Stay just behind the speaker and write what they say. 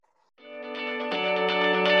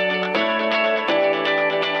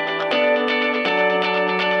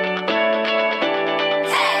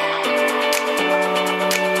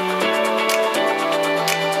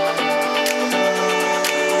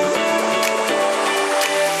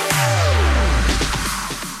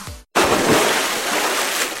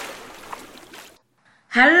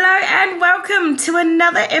welcome to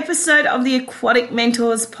another episode of the Aquatic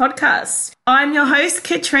Mentors podcast. I'm your host,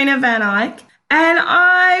 Katrina Van Eyck, and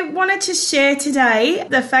I wanted to share today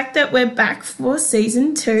the fact that we're back for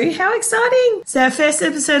season 2. How exciting! It's our first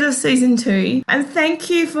episode of season 2, and thank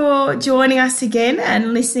you for joining us again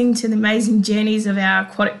and listening to the amazing journeys of our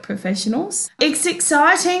aquatic professionals. It's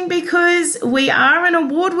exciting because we are an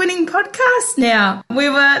award-winning podcast now. We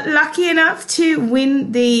were lucky enough to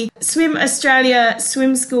win the Swim Australia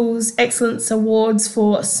Swim Schools Excellence Awards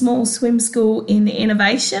for Small Swim School in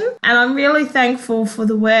Innovation, and I'm really thankful for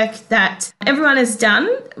the work that everyone has done,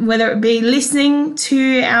 whether it be listening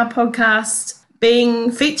to our podcast,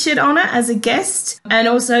 being featured on it as a guest, and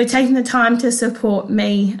also taking the time to support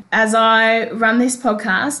me as I run this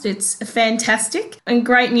podcast. It's fantastic and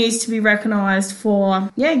great news to be recognised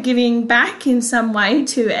for, giving back in some way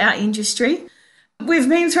to our industry. We've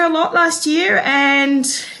been through a lot last year and,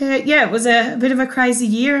 it was a bit of a crazy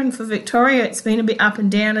year. And for Victoria, it's been a bit up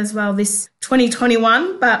and down as well this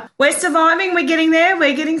 2021. But we're surviving. We're getting there.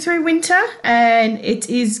 We're getting through winter. And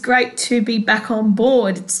it is great to be back on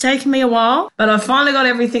board. It's taken me a while, but I've finally got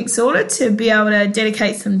everything sorted to be able to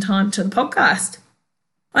dedicate some time to the podcast.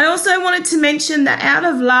 I also wanted to mention that out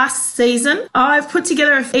of last season, I've put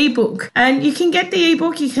together an ebook, and you can get the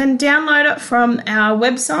ebook. You can download it from our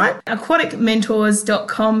website,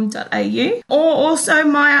 aquaticmentors.com.au, or also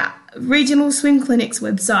my Regional Swim Clinics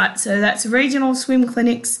website. So that's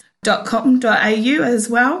regionalswimclinics.com.au as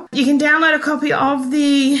well. You can download a copy of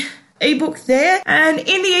the ebook there, and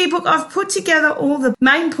in the ebook, I've put together all the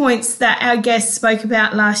main points that our guests spoke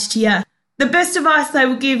about last year. The best advice they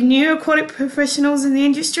will give new aquatic professionals in the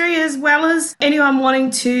industry, as well as anyone wanting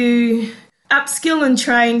to upskill and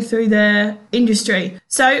train through the industry.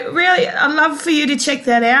 So really, I'd love for you to check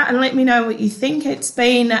that out and let me know what you think. It's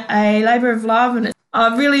been a labour of love, and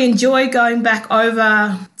I really enjoy going back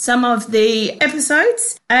over some of the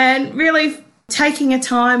episodes and really taking a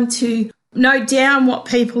time to note down what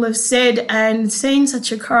people have said and seen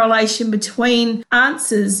such a correlation between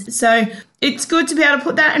answers. So it's good to be able to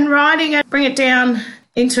put that in writing and bring it down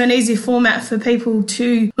into an easy format for people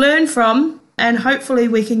to learn from, and hopefully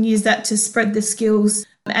we can use that to spread the skills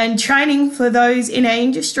and training for those in our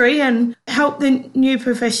industry and help the new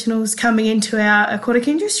professionals coming into our aquatic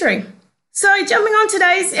industry. So jumping on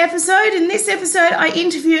today's episode, in this episode I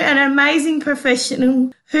interview an amazing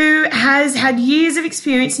professional who has had years of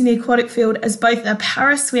experience in the aquatic field as both a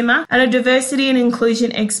para swimmer and a diversity and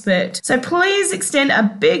inclusion expert. So please extend a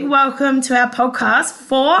big welcome to our podcast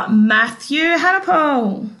for Matthew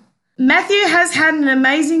Hannapole. Matthew has had an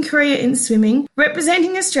amazing career in swimming,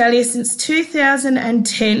 representing Australia since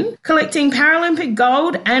 2010, collecting Paralympic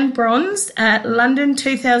gold and bronze at London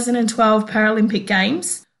 2012 Paralympic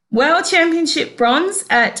Games, World Championship bronze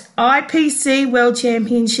at IPC World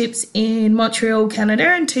Championships in Montreal,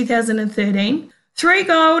 Canada in 2013, 3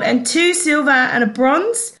 gold and 2 silver and a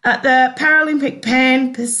bronze at the Paralympic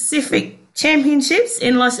Pan-Pacific Championships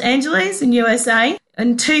in Los Angeles in USA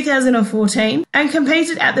in 2014, and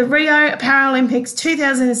competed at the Rio Paralympics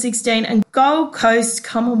 2016 and Gold Coast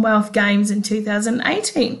Commonwealth Games in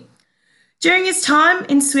 2018. During his time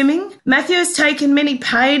in swimming, Matthew has taken many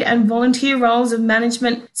paid and volunteer roles of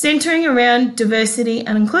management centering around diversity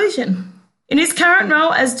and inclusion. In his current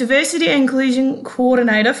role as Diversity and Inclusion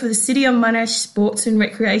Coordinator for the City of Monash Sports and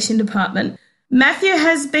Recreation Department, Matthew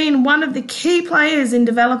has been one of the key players in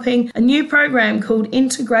developing a new program called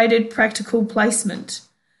Integrated Practical Placement,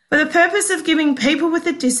 for the purpose of giving people with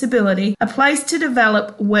a disability a place to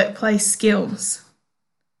develop workplace skills.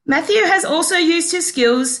 Matthew has also used his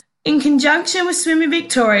skills in conjunction with Swimming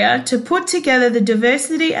Victoria to put together the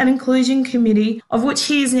Diversity and Inclusion Committee, of which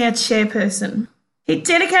he is now chairperson. He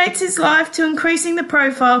dedicates his life to increasing the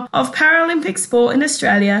profile of Paralympic sport in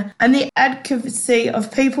Australia and the advocacy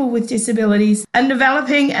of people with disabilities, and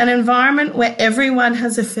developing an environment where everyone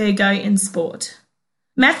has a fair go in sport.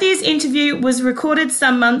 Matthew's interview was recorded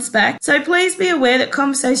some months back, so please be aware that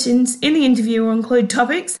conversations in the interview will include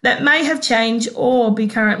topics that may have changed or be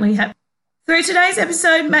currently happening. Through today's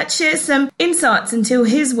episode, Matt shares some insights into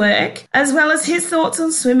his work, as well as his thoughts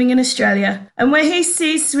on swimming in Australia and where he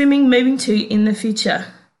sees swimming moving to in the future.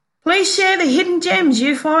 Please share the hidden gems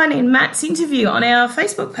you find in Matt's interview on our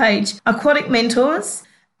Facebook page, Aquatic Mentors,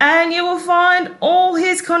 and you will find all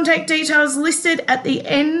his contact details listed at the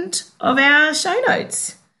end of our show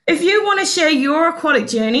notes. If you want to share your aquatic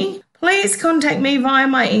journey, please contact me via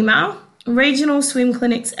my email,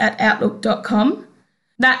 regionalswimclinics@outlook.com.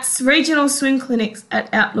 That's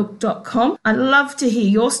regionalswimclinics@outlook.com. I'd love to hear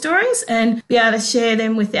your stories and be able to share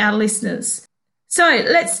them with our listeners. So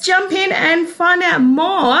let's jump in and find out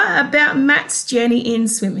more about Matt's journey in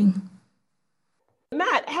swimming.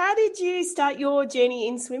 Matt, how did you start your journey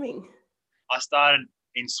in swimming? I started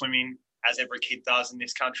in swimming as every kid does in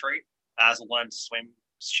this country, as a learn to swim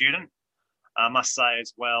student. I must say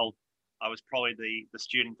as well, I was probably the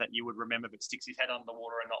student that you would remember that sticks his head under the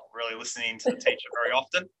water and not really listening to the teacher very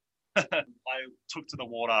often. I took to the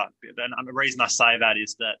water. And the reason I say that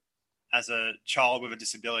is that as a child with a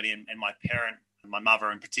disability, and my parent, my mother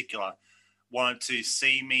in particular, wanted to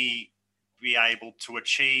see me be able to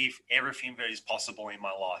achieve everything that is possible in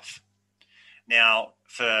my life. Now,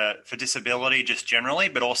 for disability just generally,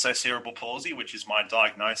 but also cerebral palsy, which is my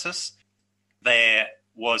diagnosis, there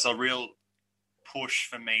was a real push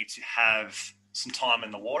for me to have some time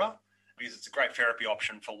in the water because it's a great therapy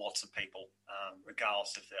option for lots of people,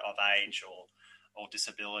 regardless of age or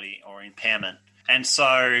disability or impairment. And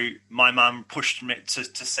so my mum pushed me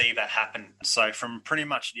to see that happen. So from pretty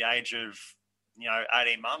much the age of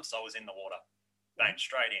 18 months, I was in the water, bang,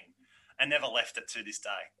 straight in, and never left it to this day.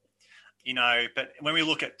 But when we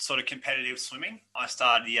look at sort of competitive swimming, I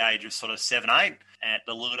started at the age of sort of 7, 8 at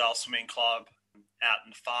the Lilydale Swimming Club out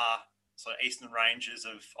in the far sort of eastern ranges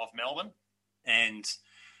of Melbourne. And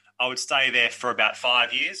I would stay there for about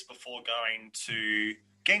 5 years before getting to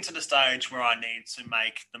the stage where I needed to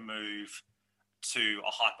make the move to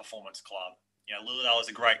a high performance club. Lilydale is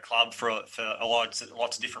a great club for lots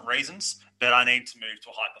of different reasons, but I need to move to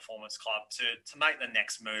a high performance club to make the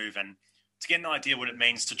next move and to get an idea what it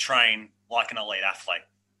means to train like an elite athlete.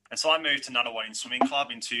 And so I moved to Nunawading Swimming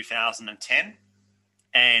Club in 2010,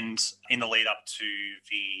 and in the lead up to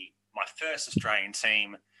my first Australian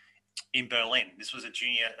team in Berlin. This was a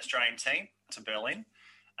junior Australian team to Berlin.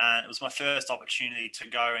 And it was my first opportunity to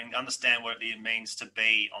go and understand what it means to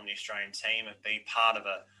be on the Australian team and be part of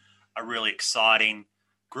a really exciting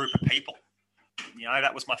group of people.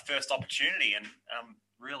 That was my first opportunity, and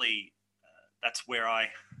really that's where I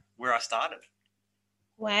started.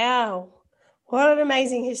 Wow. What an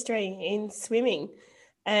amazing history in swimming.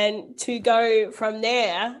 And to go from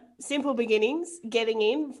there, simple beginnings, getting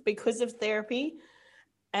in because of therapy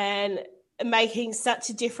and making such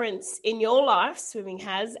a difference in your life, swimming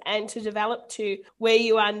has, and to develop to where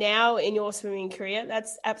you are now in your swimming career,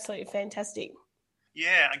 that's absolutely fantastic.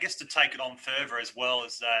 Yeah, I guess to take it on further as well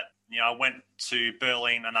is that, I went to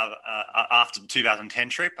Berlin after the 2010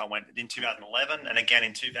 trip. I went in 2011 and again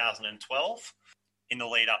in 2012 in the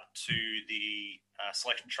lead up to the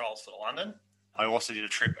selection trials for London. I also did a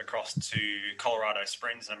trip across to Colorado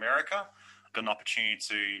Springs in America. Got an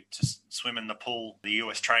opportunity to swim in the pool, the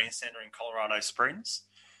US Training Center in Colorado Springs,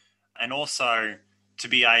 and also to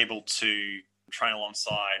be able to train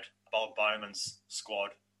alongside Bob Bowman's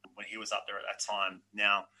squad when he was up there at that time.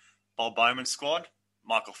 Now, Bob Bowman's squad,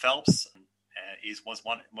 Michael Phelps was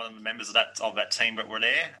one of the members of that team that were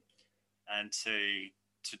there, and to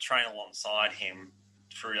train alongside him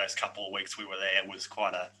through those couple of weeks we were there was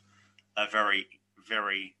quite a very,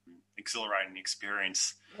 very exhilarating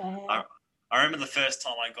experience. Wow. I remember the first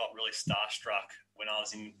time I got really starstruck when I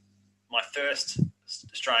was in my first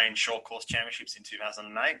Australian short course championships in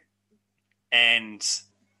 2008, and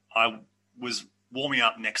I was warming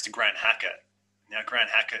up next to Grant Hackett. Now, Grant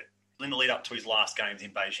Hackett, in the lead up to his last games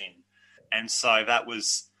in Beijing, and so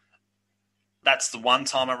that's the one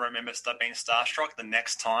time I remember being starstruck. The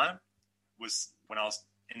next time was when I was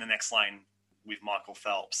in the next lane with Michael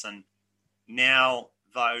Phelps, and now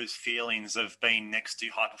those feelings of being next to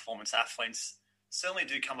high performance athletes certainly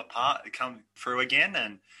do come through again.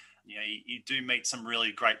 And, you do meet some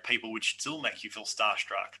really great people, which still make you feel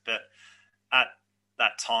starstruck. But at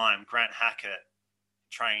that time, Grant Hackett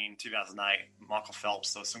trained in 2008, Michael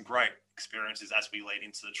Phelps, there were some great experiences as we lead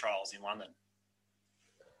into the trials in London.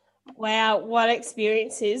 Wow. What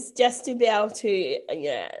experiences just to be able to,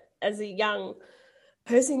 as a young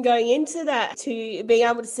person going into that, to being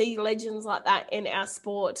able to see legends like that in our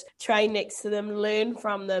sport, train next to them, learn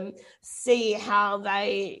from them, see how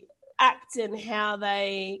they act and how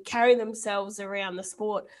they carry themselves around the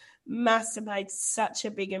sport must have made such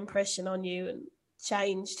a big impression on you and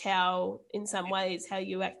changed in some ways, how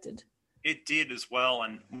you acted. It did as well.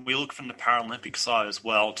 And we look from the Paralympic side as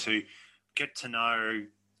well to get to know,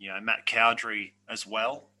 Matt Cowdrey as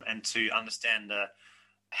well, and to understand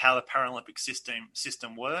how the Paralympic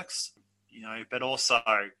system works, but also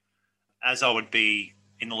as I would be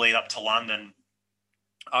in the lead up to London,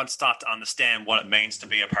 I'd start to understand what it means to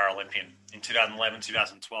be a Paralympian. In 2011,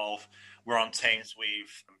 2012, we're on teams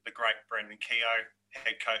with the great Brendan Keogh,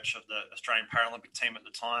 head coach of the Australian Paralympic team at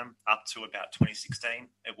the time, up to about 2016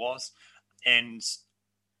 it was. And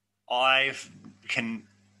I can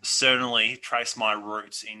certainly trace my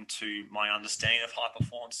roots into my understanding of high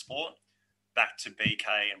performance sport back to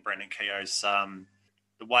BK and Brendan Keogh's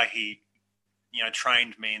the way he,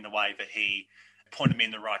 trained me in the way that he pointed me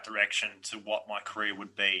in the right direction to what my career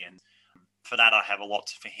would be. And for that, I have a lot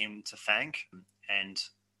for him to thank, and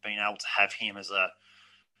being able to have him as a,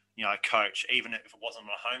 coach, even if it wasn't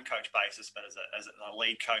on a home coach basis, but as a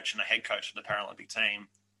lead coach and a head coach of the Paralympic team,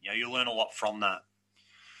 you learn a lot from that.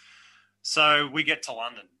 So we get to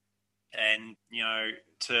London, and,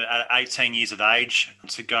 at 18 years of age,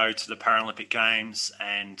 to go to the Paralympic Games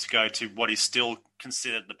and to go to what is still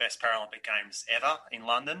considered the best Paralympic Games ever in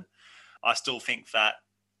London. I still think that,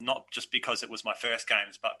 not just because it was my first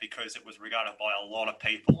Games, but because it was regarded by a lot of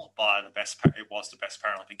people it was the best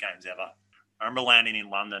Paralympic Games ever. I remember landing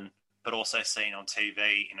in London, but also seeing on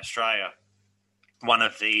TV in Australia, one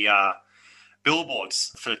of the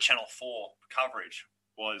billboards for Channel 4 coverage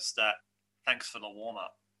was that, thanks for the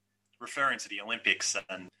warm-up, referring to the Olympics,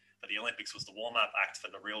 and that the Olympics was the warm-up act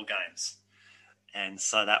for the real Games. And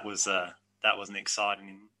so that was an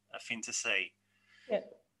exciting thing to see. Yeah.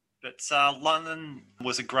 But London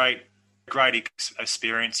was a great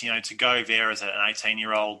experience, to go there as an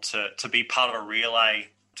 18-year-old, to be part of a relay,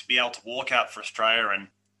 to be able to walk out for Australia and,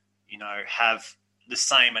 have the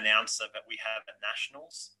same announcer that we have at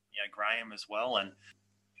Nationals, Graham as well. And,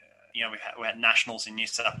 we had Nationals in New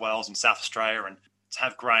South Wales and South Australia, and to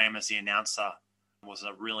have Graham as the announcer was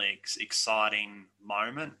a really exciting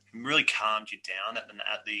moment. It really calmed you down at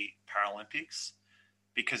the Paralympics,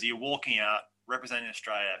 because you're walking out representing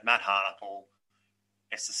Australia, Matt Hartnell.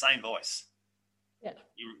 It's the same voice. Yeah.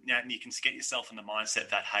 You can get yourself in the mindset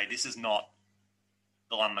that, hey, this is not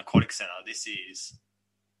the London Aquatic Centre. This is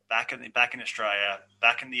back in Australia,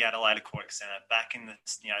 back in the Adelaide Aquatic Centre, back in the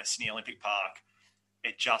Sydney Olympic Park.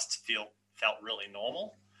 It just felt really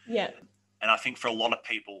normal. Yeah. And I think for a lot of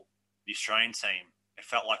people, the Australian team, it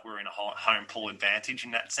felt like we were in a home pool advantage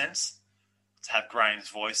in that sense, to have Graham's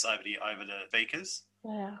voice over the speakers.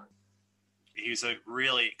 Wow. He was a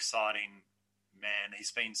really exciting man.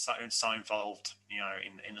 He's been so involved,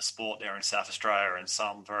 in the sport there in South Australia, and so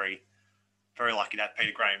I'm very, very lucky to have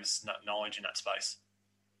Peter Graham's knowledge in that space.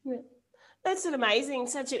 Yeah. That's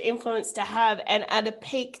such an influence to have, and at a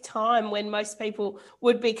peak time when most people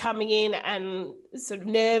would be coming in and sort of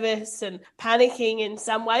nervous and panicking in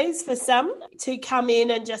some ways, for some to come in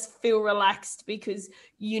and just feel relaxed because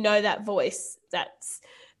that voice.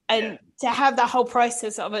 To have the whole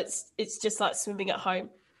process of it, it's just like swimming at home.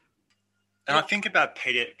 And I think about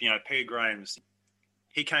Peter, Peter Graham's,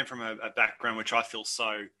 he came from a background which I feel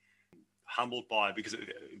so humbled by, because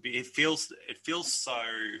it feels so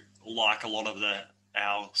like a lot of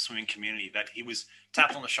our swimming community, that he was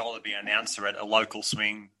tapped on the shoulder to be an announcer at a local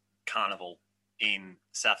swimming carnival in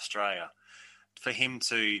South Australia. For him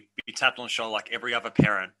to be tapped on the shoulder like every other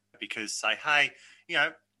parent, because say, hey,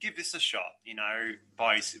 give this a shot,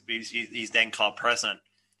 by his then club president.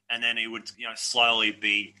 And then he would, slowly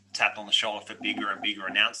be tapped on the shoulder for bigger and bigger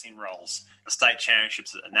announcing roles, the state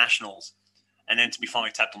championships at the Nationals, and then to be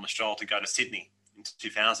finally tapped on the shoulder to go to Sydney in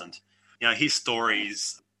 2000. His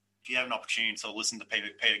stories, if you have an opportunity to listen to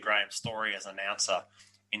Peter Graham's story as an announcer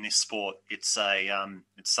in this sport, it's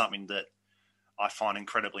something that I find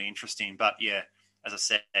incredibly interesting. But yeah, as I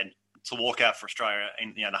said, to walk out for Australia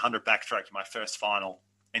in the 100 backstroke in my first final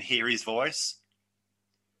and hear his voice,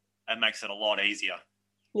 it makes it a lot easier.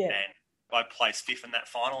 Yeah. And I placed fifth in that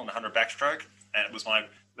final in the 100 backstroke, and it was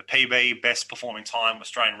the PB best performing time,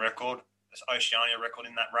 Australian record, Oceania record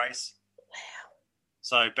in that race. Wow.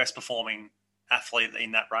 So best performing athlete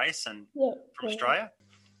in that race, and from Australia.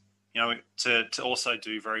 To also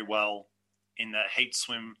do very well in the heat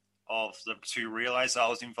swim of the two relays I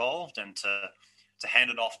was involved, and to hand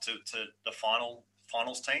it off to the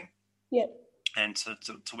finals team. Yeah. And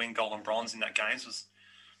to win gold and bronze in that Games was,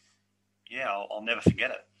 I'll never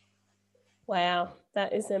forget it. Wow,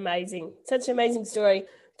 that is amazing. Such an amazing story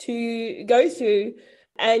to go through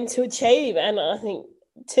and to achieve. And I think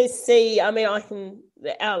to see, our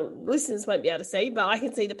listeners won't be able to see, but I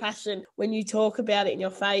can see the passion when you talk about it in your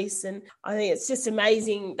face. And I think it's just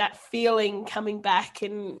amazing, that feeling coming back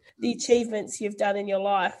and the achievements you've done in your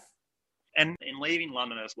life. And in leaving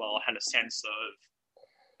London as well, I had a sense of,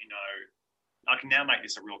 I can now make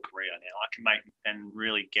this a real career now. I can make and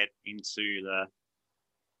really get into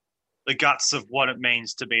the guts of what it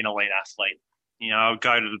means to be an elite athlete. I'll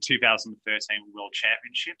go to the 2013 World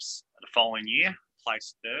Championships the following year,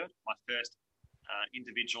 placed third, my first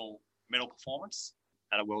individual medal performance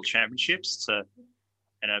at a World Championships.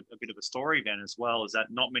 And a bit of a story then as well is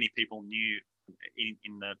that not many people knew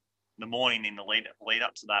in the morning in the lead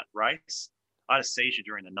up to that race, I had a seizure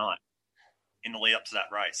during the night in the lead up to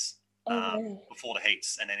that race. Before the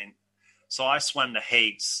heats, and then so I swam the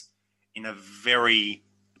heats in a very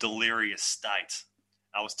delirious state.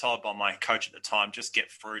 I was told by my coach at the time, just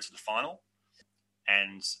get through to the final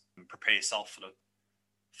and prepare yourself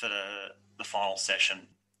for the final session.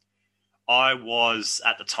 I was,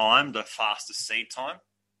 at the time, the fastest seed time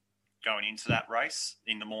going into that race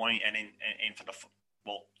in the morning and in for the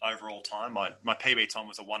overall time. My PB time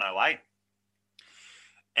was a 1:08.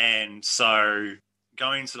 And so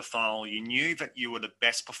going into the final, you knew that you were the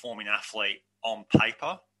best performing athlete on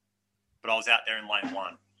paper, but I was out there in lane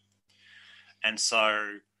one. And so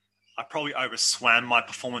I probably overswam my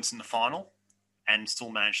performance in the final and still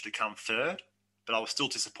managed to come third. But I was still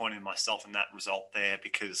disappointed in myself in that result there,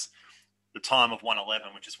 because the time of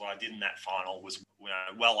 1:11, which is what I did in that final, was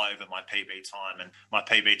well over my PB time. And my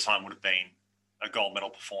PB time would have been a gold medal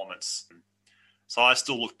performance. So I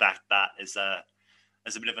still look back at that as a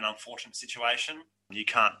bit of an unfortunate situation. You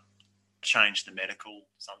can't change the medical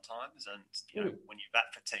sometimes. And when you're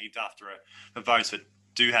that fatigued after for those that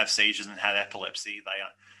do have seizures and have epilepsy,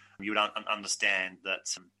 you would understand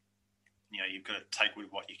that you've got to take with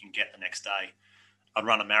what you can get the next day. I'd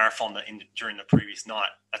run a marathon during the previous night.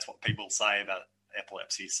 That's what people say about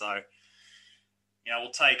epilepsy. So,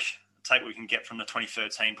 we'll take what we can get from the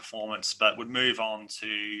 2013 performance, but would move on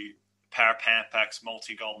to Para Pan Pacs,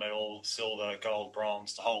 multi-gold medal, silver, gold,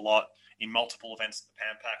 bronze, the whole lot in multiple events at the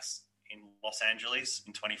Pan Pacs in Los Angeles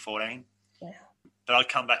in 2014. Yeah. But I'd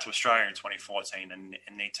come back to Australia in 2014 and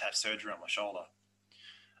need to have surgery on my shoulder.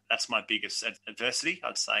 That's my biggest adversity,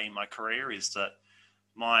 I'd say, in my career, is that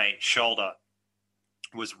my shoulder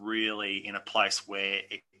was really in a place where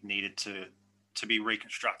it needed to be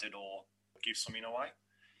reconstructed or give swimming away.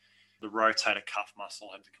 The rotator cuff muscle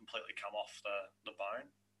had to completely come off the bone,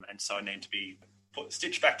 and so it needed to be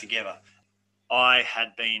stitched back together. I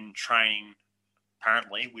had been training,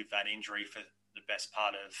 apparently, with that injury for the best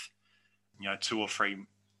part of 2 or 3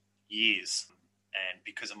 years, and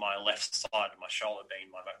because of my left side of my shoulder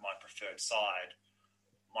being my preferred side,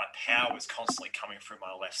 my power was constantly coming through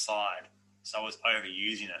my left side. So I was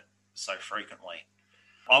overusing it so frequently.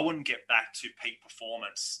 I wouldn't get back to peak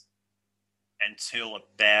performance until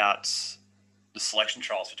about the selection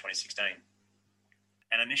trials for 2016.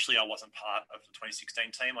 And initially I wasn't part of the 2016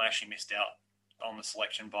 team. I actually missed out on the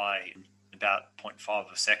selection by about 0.5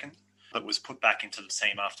 of a second, but was put back into the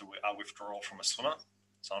team after a withdrawal from a swimmer.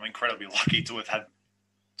 So I'm incredibly lucky to have had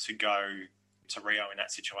to go to Rio in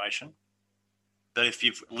that situation. But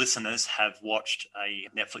if listeners have watched a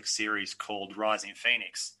Netflix series called Rising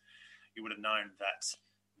Phoenix, you would have known that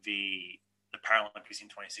the Paralympics in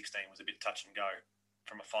 2016 was a bit touch and go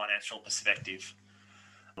from a financial perspective.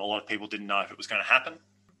 A lot of people didn't know if it was going to happen.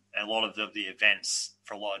 And a lot of the events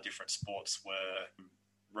for a lot of different sports were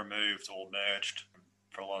removed or merged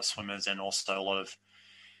for a lot of swimmers and also a lot of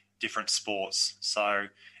different sports. So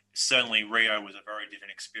certainly Rio was a very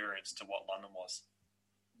different experience to what London was.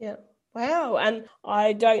 Yeah. Wow. And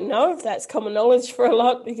I don't know if that's common knowledge for a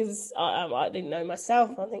lot, because I didn't know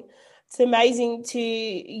myself. I think it's amazing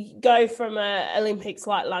to go from a Olympics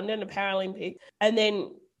like London, a Paralympic, and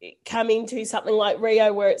then come into something like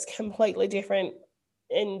Rio where it's completely different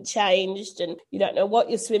and changed and you don't know what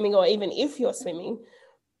you're swimming or even if you're swimming.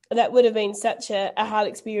 That would have been such a hard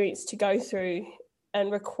experience to go through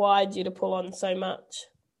and required you to pull on so much.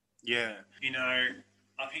 Yeah.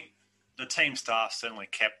 I think the team staff certainly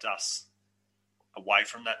kept us away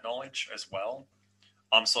from that knowledge as well.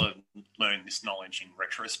 I'm sort of learning this knowledge in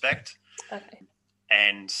retrospect. Okay.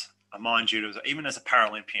 And mind you, even as a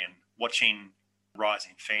Paralympian, watching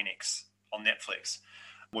Rising Phoenix on Netflix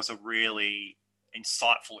was a really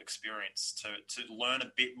insightful experience to learn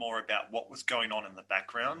a bit more about what was going on in the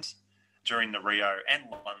background during the Rio and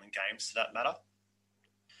London Games, for that matter.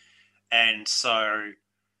 And so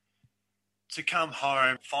to come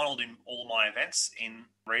home, finaled in all my events in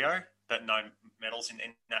Rio, but no medals in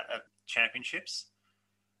championships.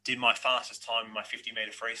 Did my fastest time in my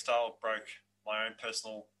 50-metre freestyle, broke my own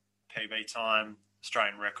personal PB time,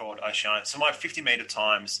 Australian record, Oceania. So my 50-metre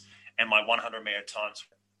times and my 100-metre times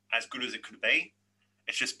were as good as it could be.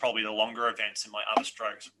 It's just probably the longer events and my other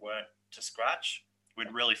strokes weren't to scratch.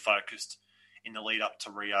 We'd really focused in the lead up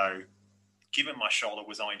to Rio, given my shoulder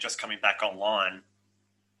was only just coming back online,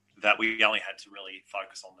 that we only had to really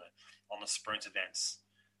focus on the sprint events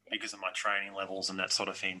because of my training levels and that sort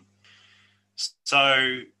of thing.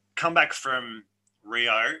 So come back from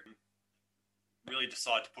Rio, really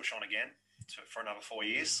decided to push on again for another 4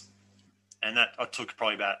 years. And that I took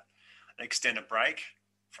probably about an extended break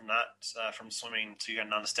from that, from swimming, to get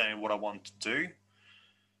an understanding of what I wanted to do.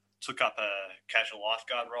 Took up a casual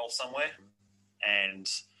lifeguard role somewhere and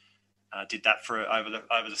did that for over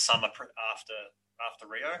the summer after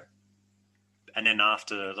Rio. And then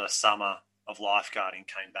after the summer of lifeguarding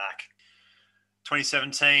came back.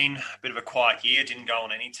 2017, a bit of a quiet year, didn't go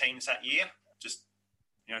on any teams that year, just,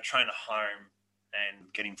 train at home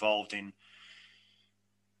and get involved in,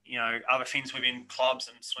 other things within clubs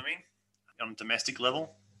and swimming on a domestic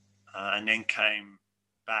level, and then came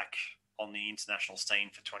back on the international scene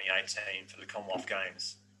for 2018 for the Commonwealth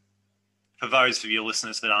Games. For those of your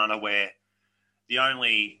listeners that aren't aware, the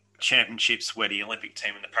only championships where the Olympic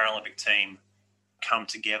team and the Paralympic team come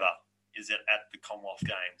together is at the Commonwealth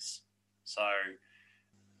Games. So,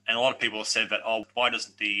 and a lot of people have said that, why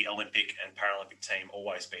doesn't the Olympic and Paralympic team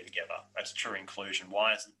always be together? That's true inclusion.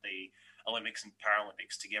 Why isn't the Olympics and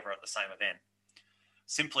Paralympics together at the same event?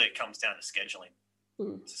 Simply, it comes down to scheduling.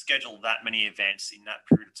 To schedule that many events in that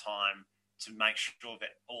period of time to make sure that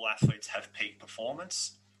all athletes have peak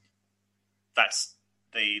performance, that's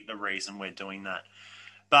the reason we're doing that.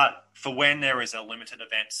 But for when there is a limited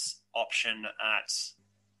events option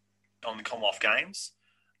on the Commonwealth Games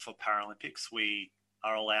for Paralympics, we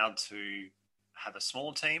are allowed to have a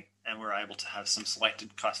smaller team and we're able to have some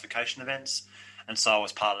selected classification events. And so I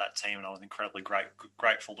was part of that team and I was incredibly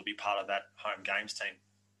grateful to be part of that home games team.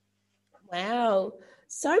 Wow.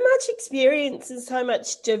 So much experience and so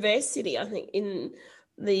much diversity, I think, in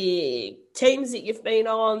the teams that you've been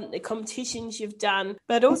on, the competitions you've done,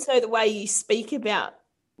 but also the way you speak about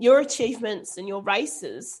your achievements and your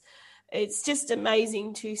races. It's just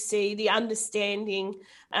amazing to see the understanding.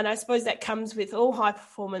 And I suppose that comes with all high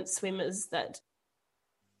performance swimmers, that,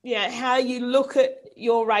 how you look at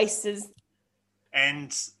your races.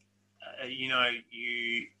 And,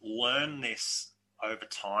 you learn this over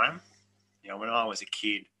time. When I was a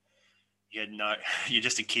kid, you're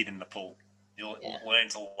just a kid in the pool. You'll learn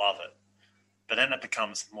to love it. But then it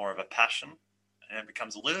becomes more of a passion and it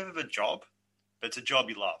becomes a little bit of a job, but it's a job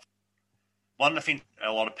you love. One of the things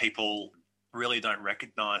a lot of people really don't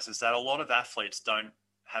recognise is that a lot of athletes don't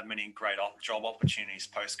have many great job opportunities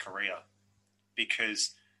post-career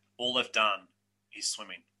because all they've done is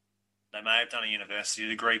swimming. They may have done a university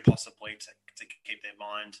degree possibly to keep their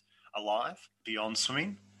mind alive beyond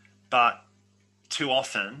swimming, but too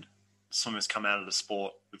often swimmers come out of the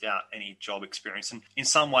sport without any job experience. And in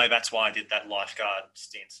some way, that's why I did that lifeguard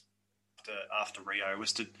stint after Rio,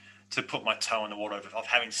 was to put my toe in the water of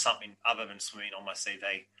having something other than swimming on my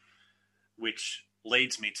CV, which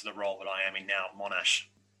leads me to the role that I am in now at Monash.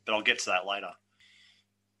 But I'll get to that later.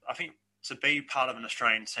 I think to be part of an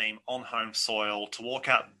Australian team on home soil, to walk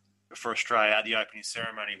out for Australia at the opening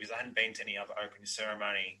ceremony, because I hadn't been to any other opening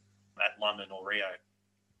ceremony at London or Rio,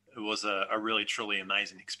 it was a really, truly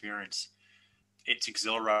amazing experience. It's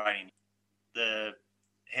exhilarating. The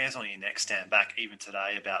hairs on your neck stand back even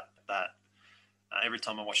today about that. Every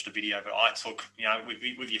time I watched a video that I took,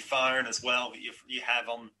 with your phone as well, you have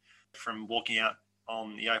on from walking out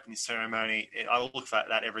on the opening ceremony, I look at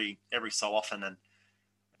that every so often, and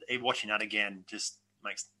watching that again just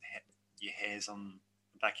makes your hairs on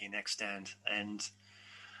the back of your neck stand. And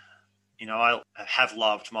I have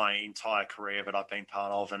loved my entire career that I've been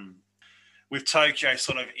part of, and with Tokyo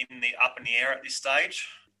sort of up in the air at this stage,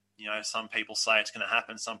 some people say it's going to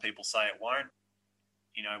happen, some people say it won't.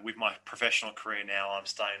 With my professional career now, I'm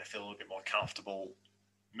starting to feel a little bit more comfortable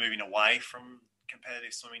moving away from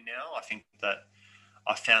competitive swimming now. I think that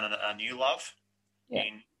I found a new love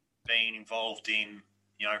in being involved in,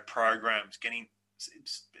 programs,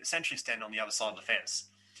 essentially standing on the other side of the fence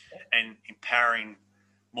and empowering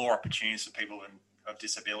more opportunities for people of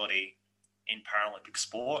disability in Paralympic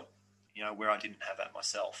sport, where I didn't have that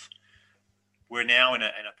myself. We're now in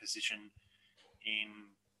a position in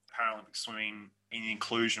Paralympic swimming, in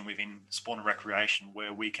inclusion within sport and recreation,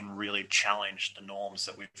 where we can really challenge the norms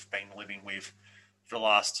that we've been living with for the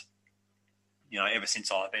last, ever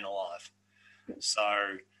since I've been alive.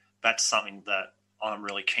 So that's something that I'm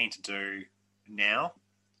really keen to do now.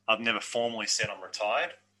 I've never formally said I'm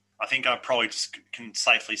retired. I think I probably just can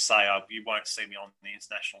safely say you won't see me on the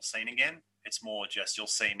international scene again. It's more just you'll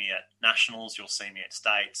see me at nationals, you'll see me at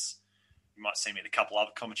states, you might see me at a couple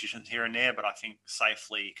other competitions here and there, but I think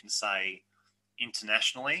safely you can say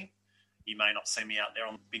internationally, you may not see me out there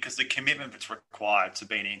because the commitment that's required to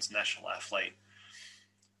be an international athlete,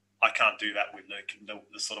 I can't do that with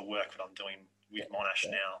the sort of work that I'm doing with Monash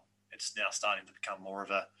now. It's now starting to become more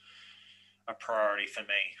of a priority for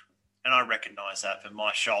me. And I recognise that, but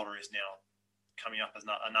my shoulder is now coming up as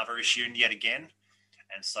another issue yet again.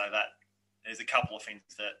 And so that there's a couple of things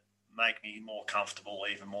that make me more comfortable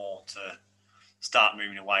even more to start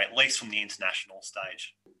moving away, at least from the international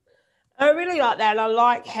stage. I really like that. I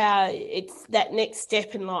like how it's that next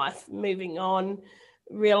step in life, moving on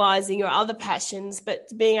realizing your other passions, but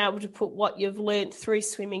being able to put what you've learned through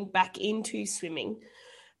swimming back into swimming.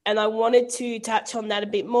 And I wanted to touch on that a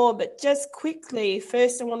bit more, but just quickly,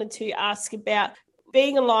 first I wanted to ask about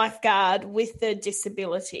being a lifeguard with a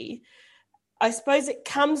disability. I suppose it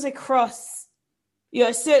comes across,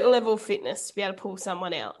 a certain level of fitness to be able to pull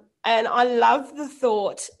someone out. And I love the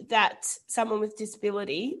thought that someone with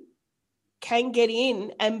disability can get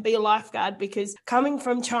in and be a lifeguard, because coming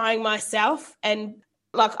from trying myself and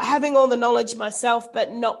like having all the knowledge myself,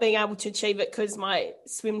 but not being able to achieve it because my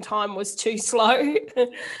swim time was too slow.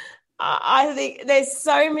 I think there's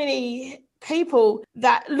so many people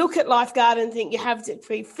that look at lifeguard and think you have to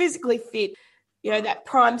be physically fit, that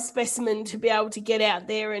prime specimen to be able to get out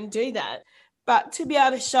there and do that. But to be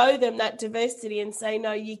able to show them that diversity and say,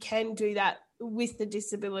 no, you can do that with the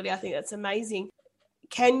disability, I think that's amazing.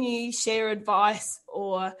 Can you share advice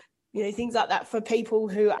or, things like that for people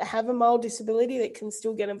who have a mild disability that can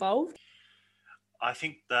still get involved? I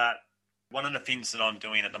think that one of the things that I'm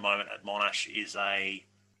doing at the moment at Monash is a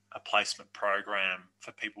placement program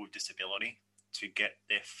for people with disability to get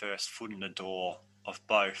their first foot in the door of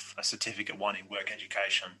both a Certificate 1 in work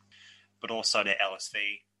education, but also their LSV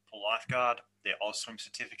for lifeguard, their OzSwim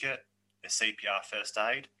certificate, their CPR first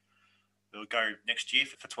aid. They'll go next year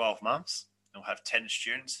for 12 months. They'll have 10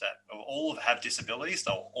 students that all have disabilities.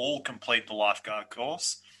 They'll all complete the lifeguard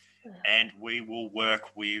course, and we will work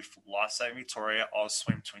with Lifesaving Victoria,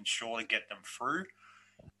 OzSwim, to ensure to get them through.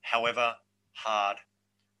 However, hard,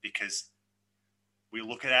 because we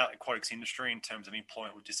look at our aquatics industry in terms of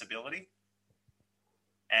employment with disability.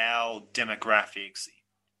 Our demographics,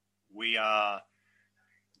 we are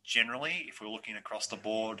generally, if we're looking across the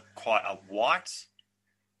board, quite a white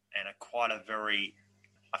and quite a very,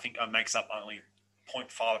 I think it makes up only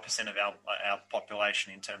 0.5% of our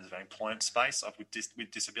population in terms of our employment space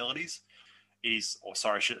with disabilities. It is, or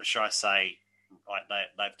sorry, should I say, like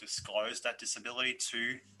they've disclosed that disability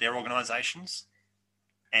to their organisations.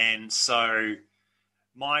 And so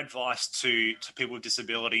my advice to people with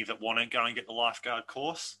disability that want to go and get the lifeguard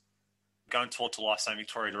course, go and talk to Lifesaving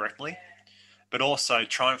Victoria directly, but also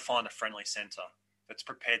try and find a friendly centre that's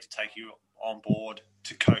prepared to take you on board,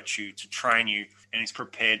 to coach you, to train you, and is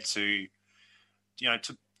prepared to,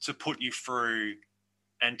 to put you through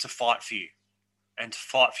and to fight for you and to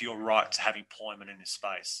fight for your right to have employment in this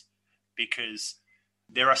space. Because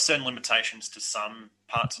there are certain limitations to some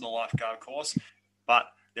parts of the lifeguard course, but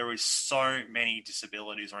there is so many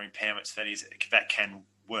disabilities or impairments that can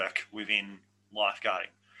work within lifeguarding.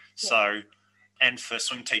 Yeah. So, and for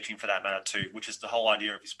swim teaching for that matter too, which is the whole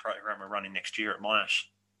idea of this program we're running next year at Monash.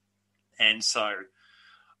 And so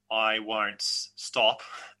I won't stop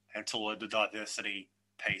until the diversity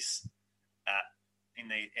piece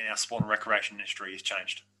in our sport and recreation industry is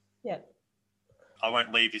changed. Yeah. I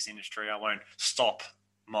won't leave this industry. I won't stop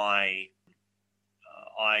I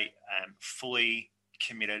am fully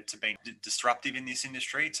committed to being disruptive in this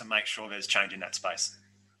industry to make sure there's change in that space.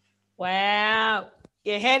 Wow.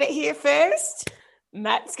 You heard it here first.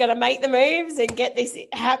 Matt's going to make the moves and get this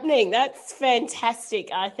happening. That's fantastic.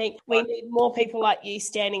 I think we need more people like you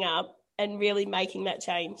standing up and really making that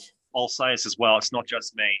change. I'll say this as well. It's not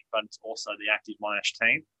just me, but it's also the Active Monash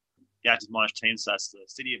team. The Active Monash team, so that's the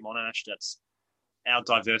City of Monash, that's our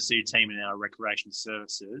diversity team and our recreation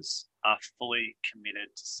services are fully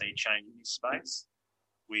committed to see change in this space.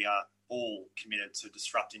 We are all committed to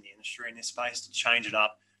disrupting the industry in this space, to change it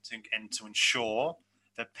up and to ensure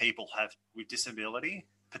that people with disability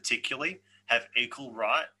particularly have equal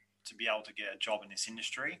right to be able to get a job in this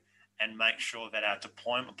industry, and make sure that our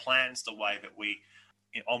deployment plans, the way that we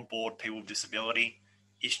onboard people with disability,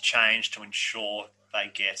 is changed to ensure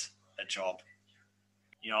they get a job.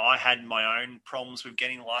 I had my own problems with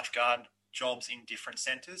getting lifeguard jobs in different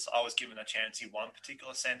centres. I was given a chance in one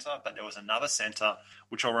particular centre, but there was another centre,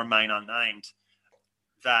 which will remain unnamed,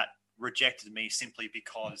 that rejected me simply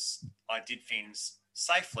because I did things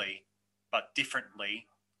safely but differently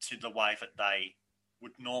to the way that they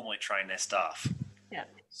would normally train their staff. Yeah.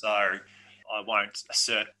 So I won't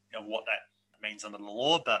assert what that means under the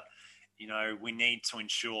law, but we need to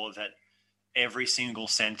ensure that every single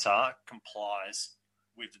centre complies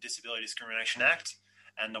with the Disability Discrimination Act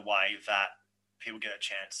and the way that people get a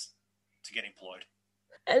chance to get employed.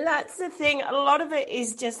 And that's the thing. A lot of it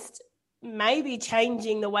is just maybe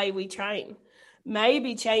changing the way we train,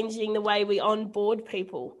 maybe changing the way we onboard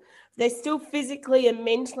people. They're still physically and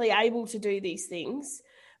mentally able to do these things,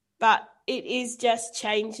 but it is just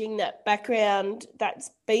changing that background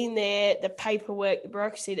that's been there, the paperwork, the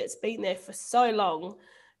bureaucracy that's been there for so long,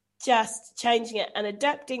 just changing it and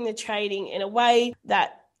adapting the training in a way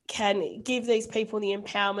that can give these people the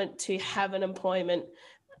empowerment to have an employment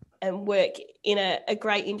and work in a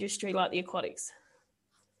great industry like the aquatics.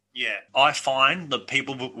 Yeah, I find the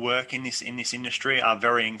people that work in this industry are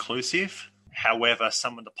very inclusive. However,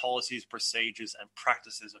 some of the policies, procedures, and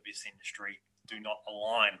practices of this industry do not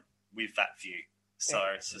align with that view. So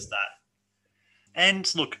it's just that.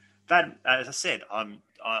 And look, that, as I said,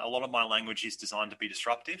 a lot of my language is designed to be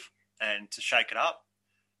disruptive and to shake it up.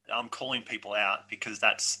 I'm calling people out because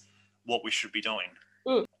that's what we should be doing.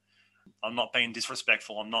 Mm. I'm not being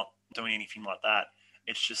disrespectful. I'm not doing anything like that.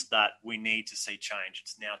 It's just that we need to see change.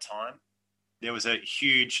 It's now time. There was a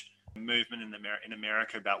huge movement in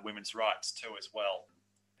America about women's rights too as well,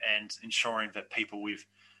 and ensuring that people with,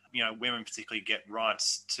 women particularly get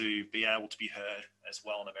rights to be able to be heard as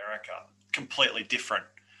well in America. Completely different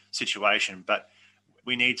situation, but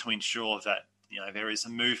we need to ensure that, there is a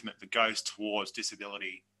movement that goes towards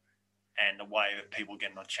disability and a way that people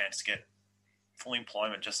get a chance to get full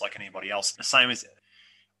employment just like anybody else. The same as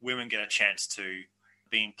women get a chance to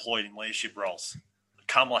be employed in leadership roles.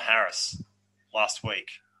 Kamala Harris last week,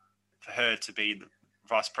 for her to be the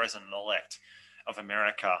vice president-elect of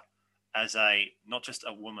America as not just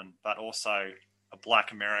a woman, but also a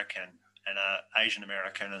Black American and an Asian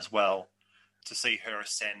American as well, to see her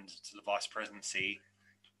ascend to the vice presidency.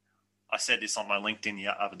 I said this on my LinkedIn the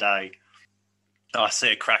other day. I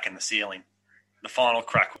see a crack in the ceiling. The final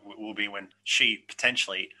crack will be when she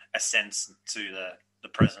potentially ascends to the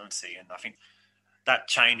presidency. And I think that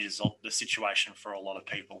changes the situation for a lot of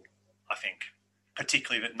people, I think.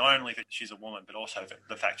 Particularly that not only that she's a woman, but also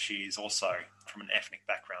the fact she is also from an ethnic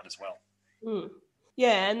background as well. Mm.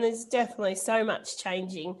 Yeah, and there's definitely so much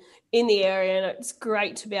changing in the area, and it's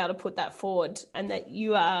great to be able to put that forward and that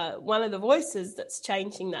you are one of the voices that's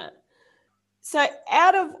changing that. So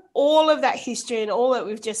out of all of that history and all that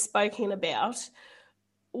we've just spoken about,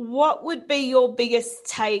 what would be your biggest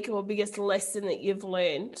take or biggest lesson that you've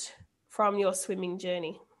learned from your swimming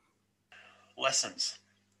journey? Lessons.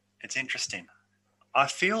 It's interesting. I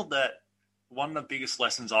feel that one of the biggest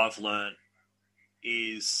lessons I've learned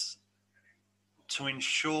is to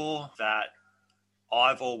ensure that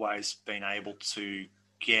I've always been able to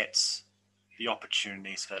get the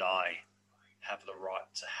opportunities that I have the right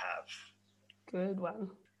to have. Good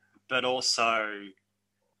one. But also,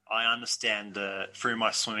 I understand through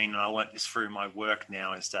my swimming, and I learnt this through my work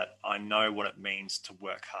now, is that I know what it means to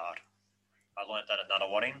work hard. I learnt that at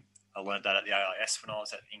Nunawading. I learnt that at the AIS when I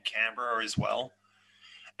was in Canberra as well.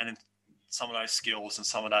 And some of those skills and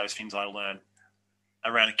some of those things I learned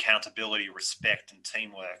around accountability, respect, and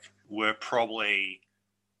teamwork were probably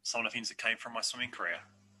some of the things that came from my swimming career.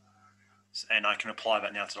 And I can apply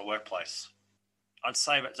that now to the workplace. I'd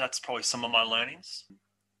say that that's probably some of my learnings,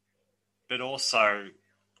 but also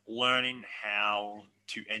learning how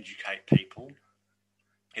to educate people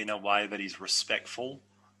in a way that is respectful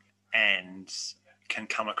and can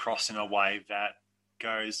come across in a way that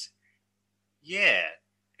goes, yeah,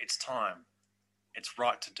 it's time. It's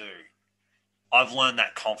right to do. I've learned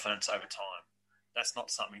that confidence over time. That's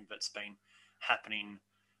not something that's been happening,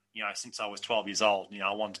 since I was 12 years old.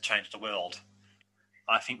 I wanted to change the world.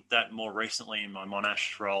 I think that more recently in my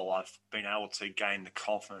Monash role, I've been able to gain the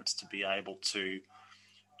confidence to be able to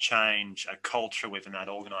change a culture within that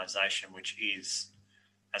organisation, which is,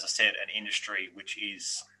 as I said, an industry which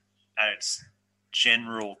is at its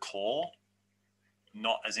general core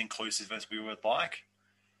not as inclusive as we would like.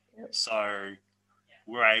 Yep. So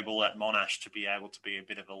we're able at Monash to be able to be a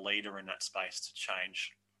bit of a leader in that space to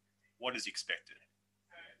change what is expected.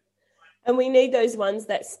 And we need those ones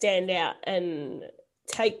that stand out and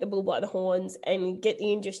take the bull by the horns and get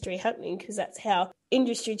the industry happening, because that's how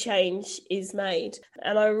industry change is made.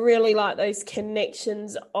 And I really like those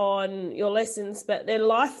connections on your lessons, but they're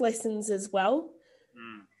life lessons as well.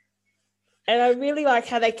 Mm. And I really like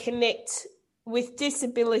how they connect with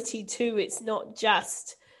disability too. It's not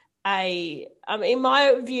just in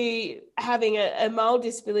my view, having a mild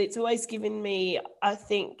disability, it's always given me, I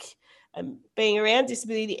think, being around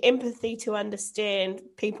disability, the empathy to understand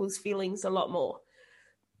people's feelings a lot more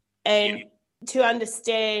and to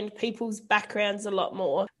understand people's backgrounds a lot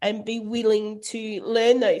more and be willing to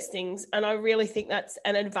learn those things. And I really think that's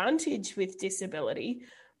an advantage with disability.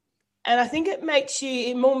 And I think it makes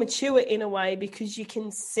you more mature in a way, because you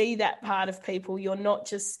can see that part of people. You're not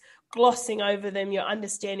just glossing over them. You're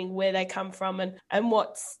understanding where they come from and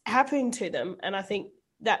what's happened to them. And I think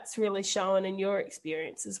that's really shown in your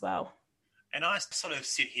experience as well. And I sort of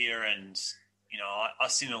sit here and, I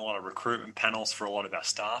sit in a lot of recruitment panels for a lot of our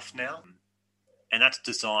staff now. And that's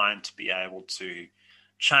designed to be able to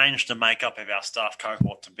change the makeup of our staff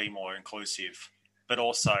cohort to be more inclusive, but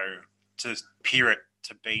also to peer it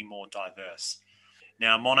to be more diverse.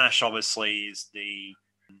 Now, Monash obviously is the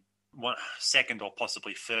second or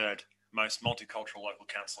possibly third most multicultural local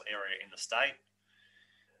council area in the state.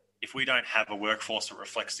 If we don't have a workforce that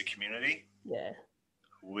reflects the community,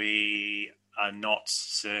 we are not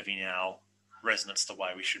serving our residents the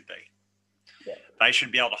way we should be. Yeah. They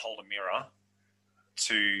should be able to hold a mirror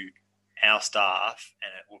to our staff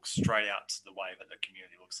and it looks straight out to the way that the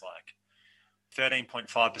community looks like.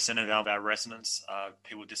 13.5% of our residents are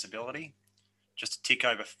people with disability. Just a tick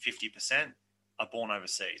over 50% are born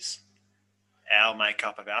overseas. Our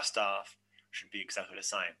makeup of our staff should be exactly the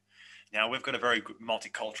same. Now, we've got a very good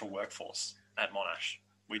multicultural workforce at Monash.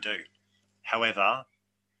 We do. However,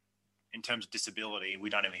 in terms of disability, we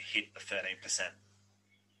don't even hit the 13%.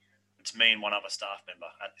 It's me and one other staff member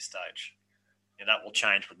at this stage. And that will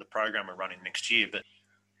change with the program we're running next year. But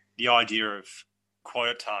the idea of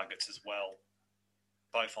quota targets as well,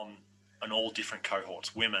 both on all different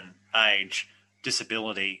cohorts, women, age,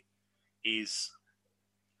 disability, is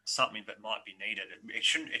something that might be needed. It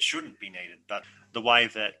shouldn't be needed, but the way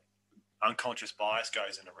that unconscious bias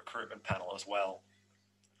goes in a recruitment panel as well,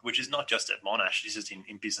 which is not just at Monash, this is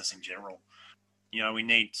in business in general. You know, we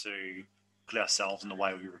need to put ourselves in the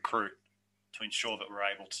way we recruit to ensure that we're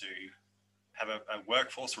able to have a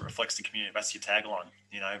workforce that reflects the community. That's your tagline.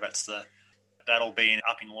 You know, that'll be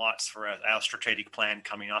up in lights for our strategic plan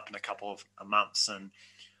coming up in a couple of months. And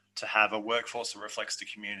to have a workforce that reflects the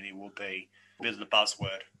community will be a bit of the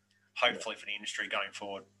buzzword, hopefully, for the industry going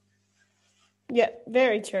forward. Yeah,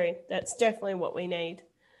 very true. That's definitely what we need.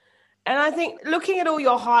 And I think looking at all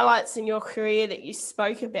your highlights in your career that you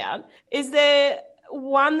spoke about, is there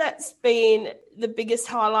one that's been the biggest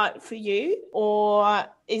highlight for you, or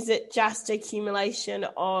is it just accumulation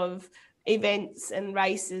of events and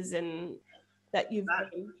races and that you've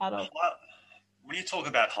been part of? When you talk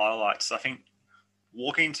about highlights, I think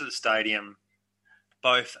walking into the stadium,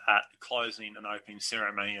 both at the closing and opening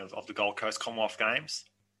ceremony of the Gold Coast Commonwealth Games,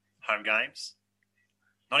 home games,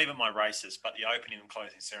 not even my races, but the opening and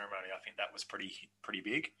closing ceremony, I think that was pretty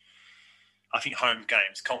big. I think home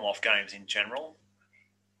games, Commonwealth Games in general,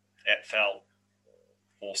 it felt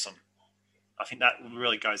awesome. I think that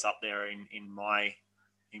really goes up there in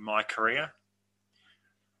my career.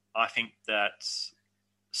 I think that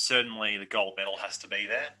certainly the gold medal has to be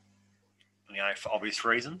there, you know, for obvious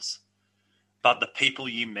reasons. But the people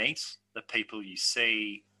you meet, the people you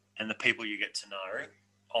see, and the people you get to know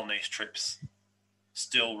on these trips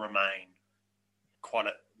still remain quite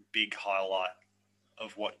a big highlight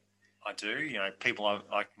of what I do. You know, people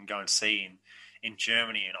I can go and see in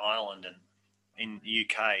Germany and Ireland and in the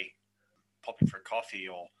UK, popping for a coffee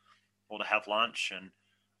or to have lunch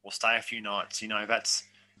or stay a few nights. You know, that's,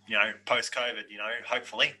 you know, post-COVID, you know,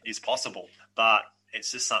 hopefully is possible. But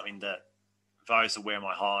it's just something that those are where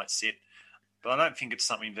my highlights sit. But I don't think it's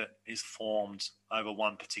something that is formed over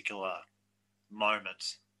one particular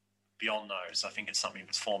moment beyond those. I think it's something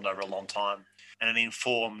that's formed over a long time. And it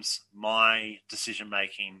informs my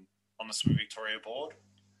decision-making on the Swim Victoria board,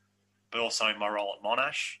 but also in my role at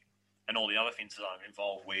Monash and all the other things that I'm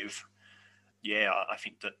involved with. Yeah, I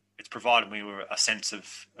think that it's provided me with a sense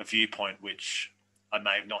of a viewpoint which I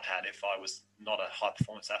may have not had if I was not a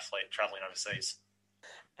high-performance athlete travelling overseas.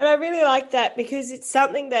 And I really like that because it's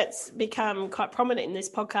something that's become quite prominent in this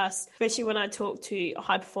podcast, especially when I talk to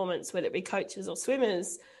high performance, whether it be coaches or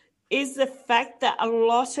swimmers, is the fact that a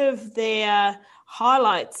lot of their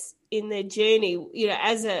highlights in their journey, you know,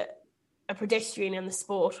 as a pedestrian in the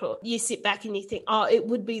sport, or you sit back and you think, oh, it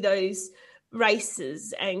would be those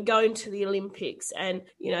races and going to the Olympics and,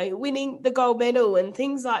 you know, winning the gold medal and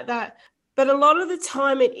things like that. But a lot of the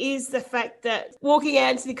time it is the fact that walking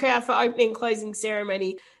out into the crowd for opening and closing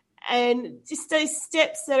ceremony and just those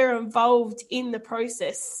steps that are involved in the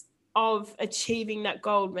process of achieving that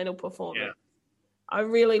gold medal performance. Yeah. I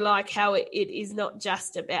really like how it is not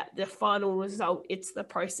just about the final result, it's the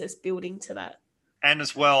process building to that. And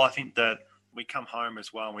as well, I think that we come home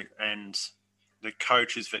as well and the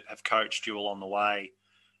coaches that have coached you along the way,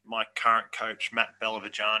 my current coach, Matt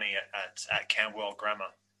Bellavaggiani at Camberwell Grammar,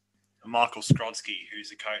 Michael Skrodsky,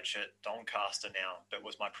 who's a coach at Doncaster now, but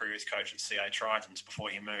was my previous coach at CA Tritons before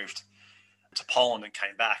he moved to Poland and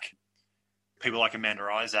came back. People like Amanda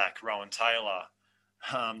Isaac, Rowan Taylor,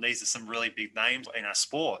 these are some really big names in our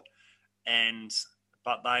sport,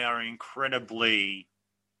 but they are incredibly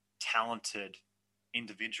talented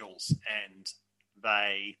individuals and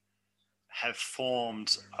they have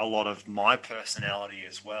formed a lot of my personality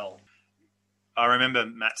as well. I remember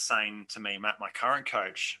Matt saying to me, Matt, my current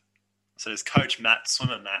coach, so there's Coach Matt,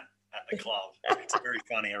 Swimmer Matt at the club. It's very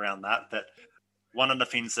funny around that. But one of the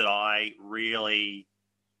things that I really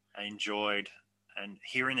enjoyed and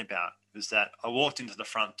hearing about was that I walked into the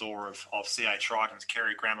front door of CA Triton's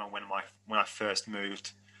Kerry Grammer when I first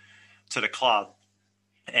moved to the club,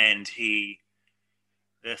 and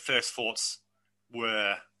their first thoughts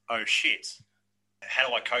were, "Oh shit, how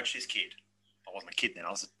do I coach this kid?" I wasn't a kid then; I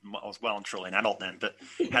was well and truly an adult then. But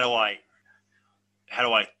how do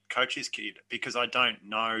I coach this kid? Because I don't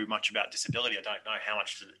know much about disability. I don't know how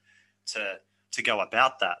much to go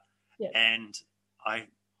about that. Yeah. And I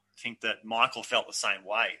think that Michael felt the same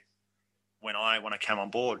way when I came on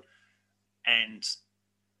board, and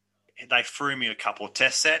they threw me a couple of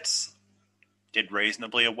test sets, did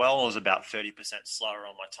reasonably well. I was about 30% slower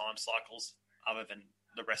on my time cycles other than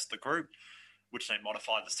the rest of the group, which they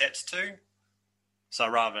modified the sets to. So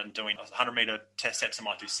rather than doing 100-meter test sets, I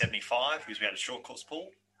might do 75 because we had a short course pool,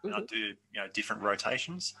 and I'd do different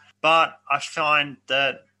rotations. But I find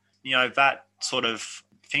that that sort of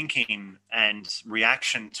thinking and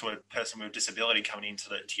reaction to a person with a disability coming into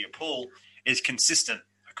your pool is consistent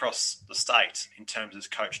across the state in terms of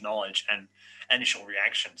coach knowledge and initial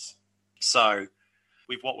reactions. So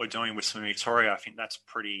with what we're doing with Swim Victoria, I think that's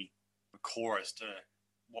pretty core as to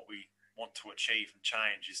what we want to achieve and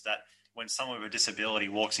change, is that when someone with a disability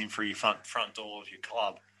walks in through your front door of your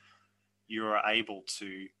club, you are able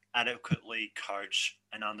to adequately coach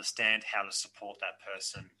and understand how to support that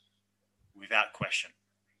person without question.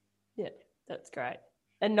 Yeah, that's great.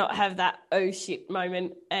 And not have that oh shit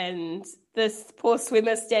moment and this poor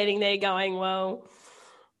swimmer standing there going, well,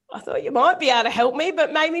 I thought you might be able to help me,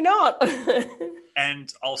 but maybe not.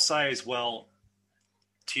 And I'll say as well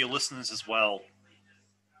to your listeners as well,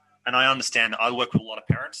 and I understand I work with a lot of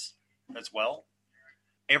parents as well.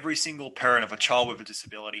 Every single parent of a child with a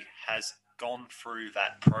disability has gone through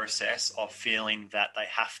that process of feeling that they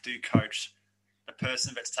have to coach the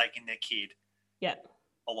person that's taking their kid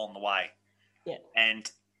along the way. Yeah. And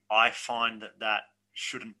I find that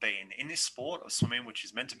shouldn't be. In this sport of swimming, which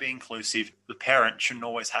is meant to be inclusive, the parent shouldn't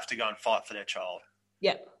always have to go and fight for their child.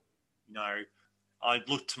 Yeah. I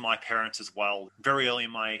looked to my parents as well very early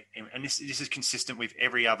and this is consistent with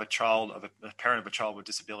every other child of a parent of a child with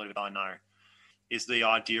disability that I know, is the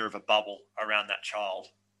idea of a bubble around that child,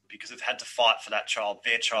 because they've had to fight for that child,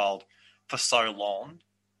 their child, for so long,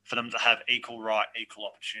 for them to have equal right, equal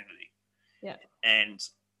opportunity. Yeah. And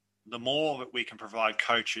the more that we can provide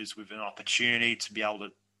coaches with an opportunity to be able to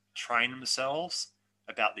train themselves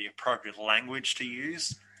about the appropriate language to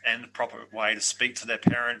use and the proper way to speak to their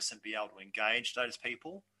parents and be able to engage those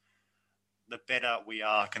people, the better we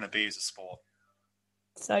are going to be as a sport.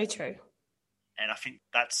 So true. And I think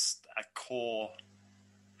that's a core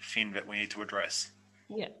thing that we need to address.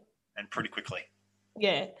 Yeah. And pretty quickly.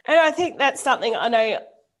 Yeah. And I think that's something, I know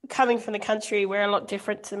coming from the country, we're a lot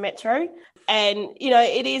different to Metro. And,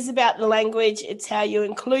 it is about the language. It's how you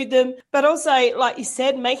include them. But also, like you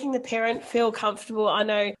said, making the parent feel comfortable. I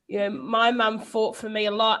know, my mum fought for me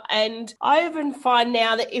a lot. And I even find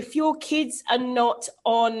now that if your kids are not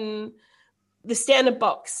on the standard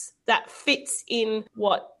box that fits in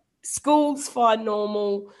what schools find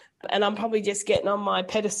normal, and I'm probably just getting on my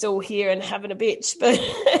pedestal here and having a bitch, but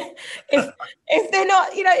if they're not,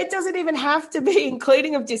 it doesn't even have to be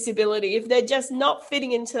including of disability. If they're just not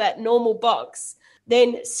fitting into that normal box,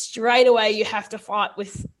 then straight away you have to fight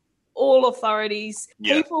with all authorities.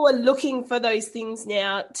 Yeah. People are looking for those things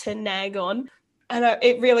now to nag on, and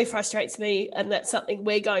it really frustrates me, and that's something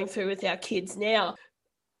we're going through with our kids now.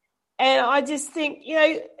 And I just think,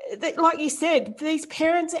 that, like you said, these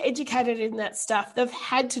parents are educated in that stuff. They've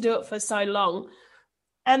had to do it for so long,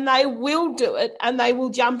 and they will do it, and they will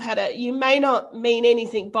jump at it. You may not mean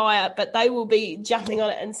anything by it, but they will be jumping on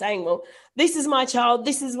it and saying, well, this is my child,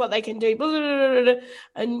 this is what they can do, blah, blah, blah, blah.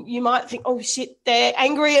 And you might think, oh, shit, they're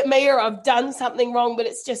angry at me or I've done something wrong, but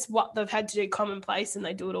it's just what they've had to do commonplace, and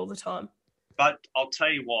they do it all the time. But I'll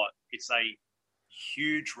tell you what, it's a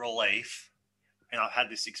huge relief. And I've had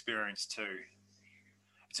this experience too.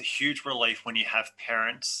 It's a huge relief when you have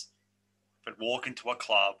parents that walk into a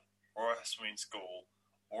club or a swimming school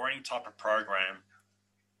or any type of program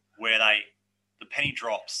where the penny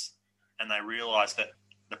drops and they realise that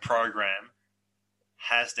the program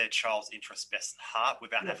has their child's interests best at heart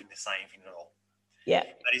without having to say anything at all. Yeah.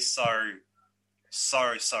 That is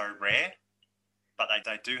so rare, but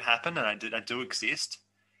they do happen, and they do exist.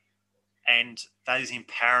 And that is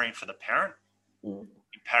empowering for the parent,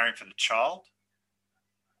 empowering for the child,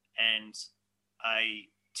 and a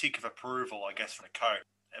tick of approval, I guess, from the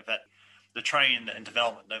coach that the training and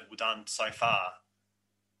development that we've done so far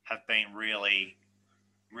have been really,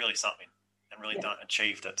 really something and really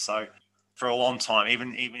achieved it. So for a long time,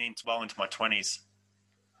 even into my 20s,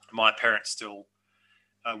 my parents still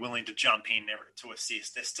are willing to jump in to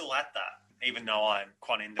assist. They're still at that, even though I'm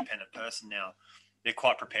quite an independent person now. They're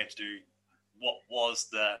quite prepared to do what was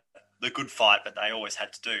the good fight that they always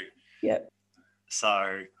had to do. Yeah.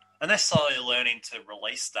 So, and they're slowly learning to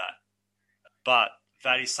release that. But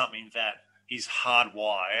that is something that is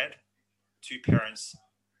hardwired to parents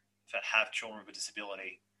that have children with a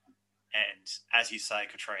disability. And as you say,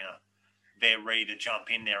 Katrina, they're ready to jump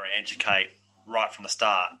in there and educate right from the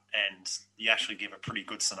start. And you actually give a pretty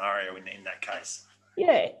good scenario in that case.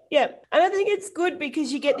 Yeah. And I think it's good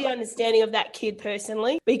because you get the understanding of that kid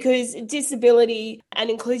personally, because disability and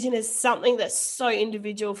inclusion is something that's so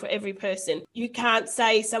individual for every person. You can't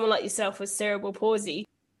say someone like yourself with cerebral palsy,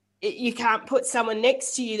 you can't put someone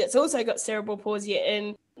next to you that's also got cerebral palsy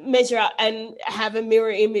and measure up and have a mirror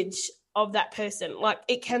image of that person. Like,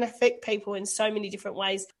 it can affect people in so many different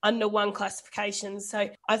ways under one classification. So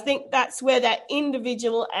I think that's where that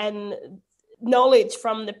individual and knowledge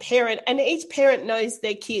from the parent, and each parent knows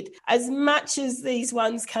their kid as much as these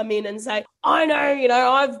ones come in and say, I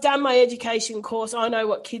know, I've done my education course, I know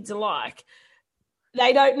what kids are like.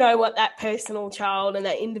 They don't know what that personal child and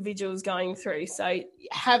that individual is going through. So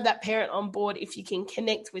have that parent on board, if you can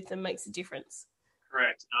connect with them, makes a difference.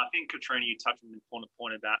 Correct. I think, Katrina, you touched on an important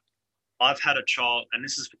point about, I've had a child, and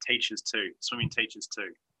this is for teachers too, swimming teachers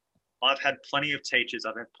too. I've had plenty of teachers,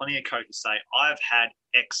 I've had plenty of coaches say, I've had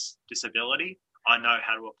X disability, I know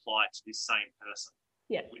how to apply it to this same person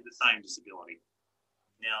with the same disability.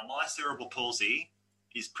 Now, my cerebral palsy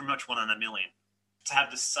is pretty much 1 in a million. To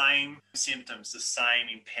have the same symptoms, the same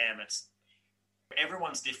impairments,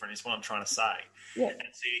 everyone's different is what I'm trying to say. Yeah.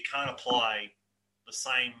 And so you can't apply the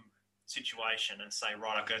same situation and say,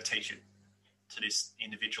 right, I've got to teach it to this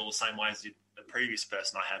individual the same way as the previous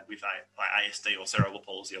person I had with ASD or cerebral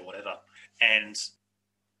palsy or whatever. And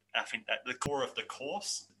I think that the core of the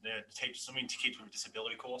course, the teach swimming to kids with a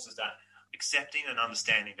disability course, is that accepting and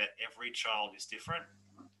understanding that every child is different,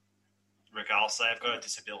 regardless if they've got a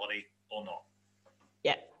disability or not.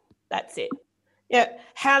 Yeah, that's it. Yeah,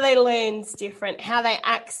 how they learn's different, how they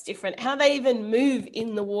act's different, how they even move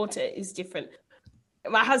in the water is different.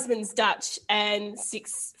 My husband's Dutch and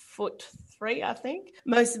 6'3", I think.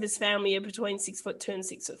 Most of his family are between 6'2" and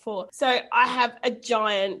 6'4". So I have a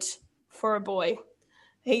giant for a boy.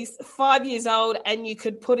 He's 5 years old, and you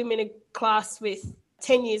could put him in a class with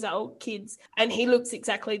 10 years old kids and he looks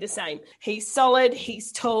exactly the same. He's solid,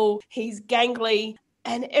 he's tall, he's gangly,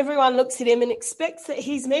 and everyone looks at him and expects that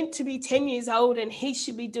he's meant to be 10 years old and he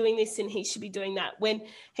should be doing this and he should be doing that, when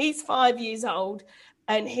he's 5 years old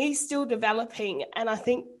and he's still developing. And I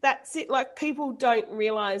think that's it. Like, people don't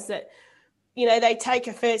realise that, they take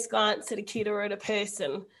a first glance at a kid or at a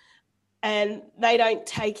person and they don't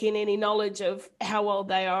take in any knowledge of how old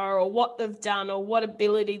they are or what they've done or what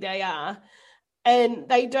ability they are. And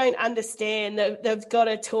they don't understand that they've got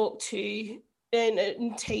to talk to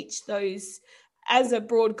and teach those as a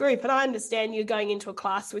broad group. And I understand you're going into a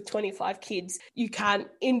class with 25 kids. You can't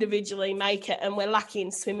individually make it. And we're lucky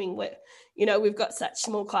in swimming where, we've got such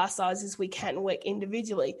small class sizes, we can work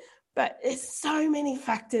individually. But there's so many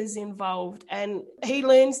factors involved, and he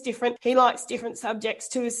learns different. He likes different subjects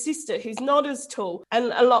to his sister, who's not as tall and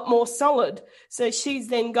a lot more solid. So she's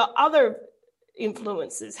then got other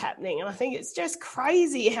influences happening. And I think it's just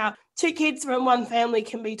crazy how two kids from one family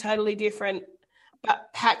can be totally different,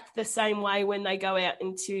 but packed the same way when they go out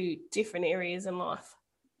into different areas in life.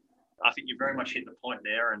 I think you very much hit the point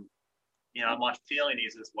there. And, my feeling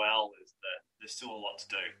is as well is that there's still a lot to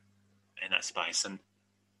do in that space. And,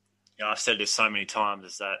 I've said this so many times,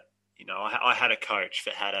 is that, I had a coach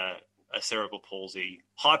that had a cerebral palsy,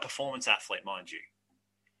 high performance athlete, mind you,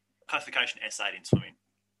 classification S8 in swimming,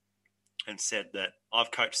 and said that I've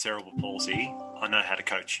coached cerebral palsy, I know how to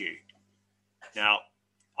coach you. Now,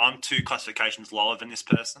 I'm 2 classifications lower than this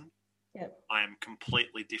person. Yep. I am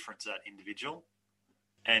completely different to that individual.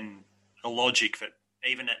 And the logic that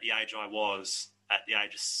even at the age I was, at the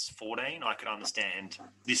age of 14, I could understand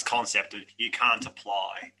this concept of you can't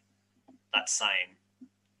apply that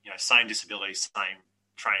same disability, same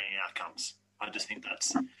training outcomes. I just think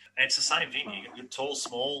and it's the same thing. You're tall,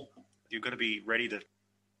 small, you've got to be ready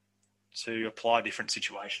to apply different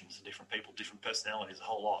situations to different people, different personalities, a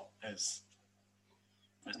whole lot. There's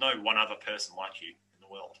no one other person like you in the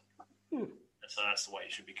world. And so that's the way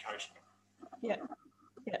you should be coaching them.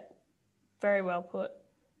 Yeah. Very well put.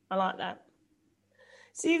 I like that.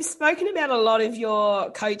 So you've spoken about a lot of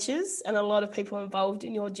your coaches and a lot of people involved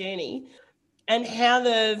in your journey. and how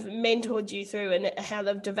they've mentored you through and how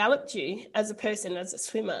they've developed you as a person, as a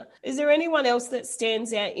swimmer. Is there anyone else that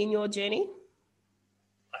stands out in your journey?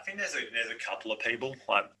 I think there's a couple of people,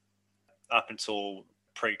 like up until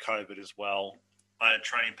pre-COVID as well. I had a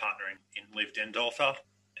training partner in Liv Dendorfer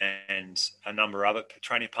and a number of other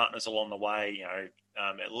training partners along the way, at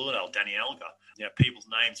Lilydale, Danny Elgar. People's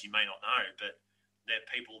names you may not know, but they're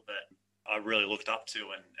people that I really looked up to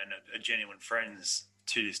and are genuine friends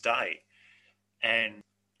to this day. And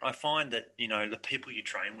I find that, the people you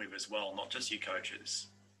train with as well, not just your coaches,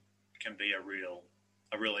 can be a real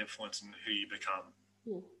influence in who you become.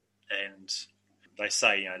 Mm. And they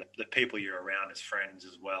say, the people you're around as friends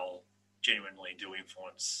as well genuinely do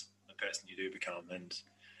influence the person you do become. And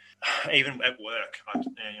even at work, at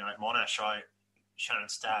Monash, Shannon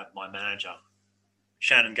Stab, my manager,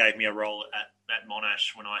 Shannon gave me a role at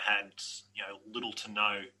Monash when I had, little to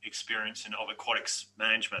no experience of aquatics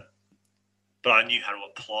management. But I knew how to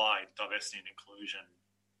apply diversity and inclusion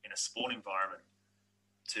in a sport environment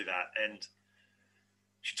to that. And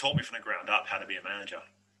she taught me from the ground up how to be a manager.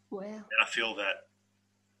 Wow. And I feel that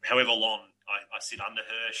however long I sit under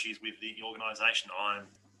her, she's with the organisation, I'm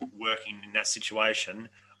working in that situation,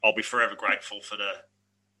 I'll be forever grateful for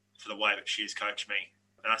the way that she's coached me.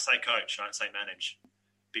 And I say coach, I don't say manage,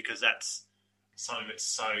 because that's something that's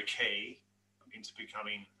so key into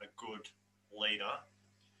becoming a good leader,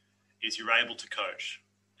 is you're able to coach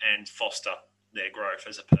and foster their growth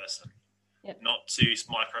as a person. Yep. Not to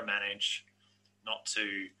micromanage, not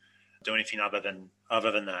to do anything other than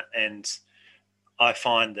that. And I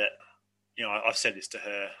find that, I've said this to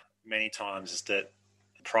her many times, is that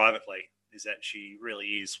privately, is that she really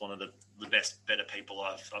is one of the better people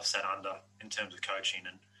I've sat under in terms of coaching.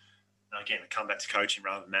 And again, I come back to coaching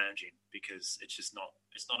rather than managing, because it's not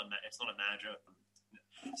a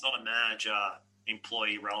manager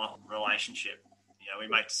employee relationship. We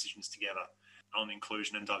make decisions together on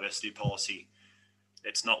inclusion and diversity policy.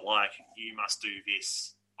 It's not like, you must do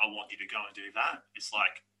this, I want you to go and do that. It's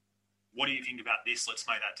like, what do you think about this? Let's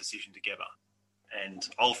make that decision together. And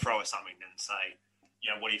I'll throw her something and say,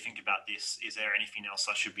 what do you think about this? Is there anything else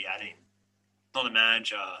I should be adding? Not a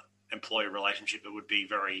manager-employee relationship that would be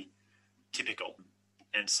very typical.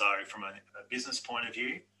 And so from a business point of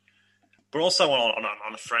view, but also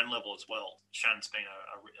on a friend level as well, Shannon's been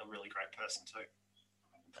a really great person too.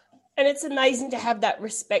 And it's amazing to have that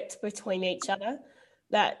respect between each other,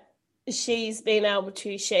 that she's been able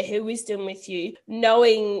to share her wisdom with you,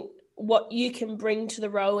 knowing what you can bring to the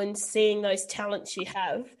role and seeing those talents you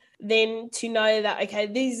have, then to know that, okay,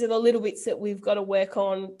 these are the little bits that we've got to work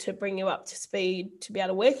on to bring you up to speed to be able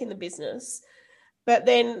to work in the business. But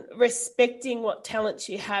then respecting what talents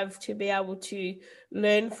you have to be able to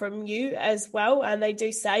learn from you as well. And they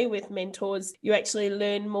do say with mentors, you actually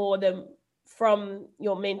learn more from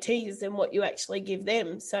your mentees than what you actually give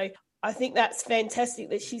them. So I think that's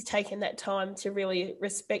fantastic that she's taken that time to really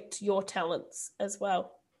respect your talents as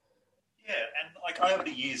well. Yeah, and over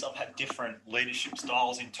the years, I've had different leadership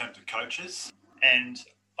styles in terms of coaches, and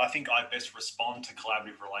I think I best respond to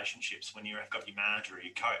collaborative relationships when you've got your manager or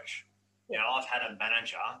your coach. I've had a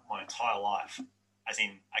manager my entire life, as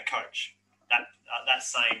in a coach. That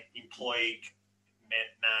same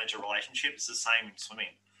employee-manager relationship is the same in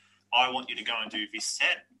swimming. I want you to go and do this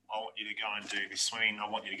set. I want you to go and do this swimming. I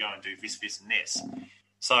want you to go and do this, and this.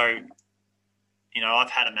 So, I've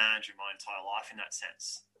had a manager my entire life in that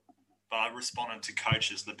sense. But I responded to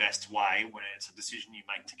coaches the best way when it's a decision you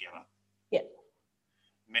make together. Yeah.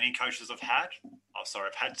 Many coaches I've had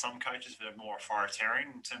some coaches that are more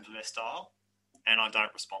authoritarian in terms of their style, and I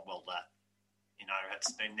don't respond well to that.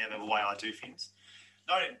 It's been never the way I do things.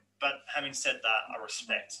 No, but having said that, I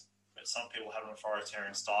respect that some people have an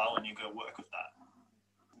authoritarian style, and you've got to work with that.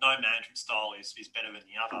 No management style is better than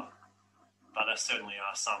the other, but there certainly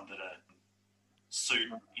are some that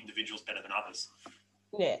suit individuals better than others.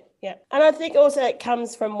 Yeah. And I think also it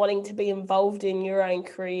comes from wanting to be involved in your own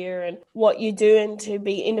career and what you do, and to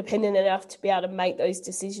be independent enough to be able to make those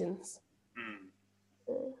decisions. And,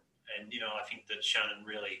 I think that Shannon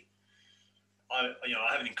really, I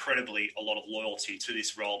have a lot of loyalty to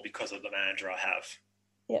this role because of the manager I have.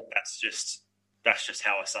 Yep. That's just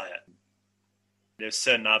how I say it. There's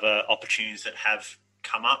certain other opportunities that have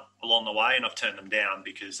come up along the way, and I've turned them down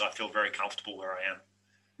because I feel very comfortable where I am.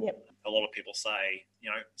 Yep. A lot of people say,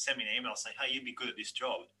 send me an email saying, hey, you'd be good at this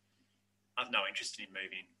job. I have no interest in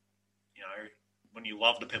moving. When you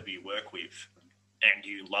love the people you work with and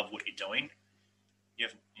you love what you're doing, you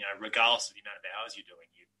have, regardless of the amount of hours you're doing,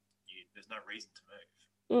 there's no reason to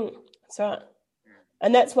move. That's right.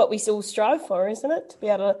 And that's what we still strive for, isn't it? To be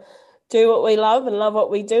able do what we love and love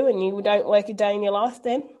what we do, and you don't work a day in your life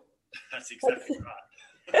then. That's exactly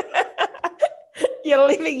right.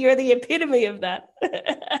 You're the epitome of that.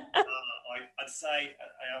 I'd say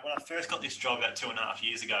when I first got this job about 2.5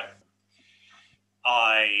 years ago,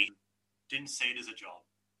 I didn't see it as a job.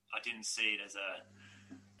 I didn't see it as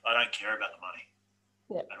I don't care about the money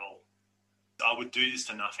at all. I would do this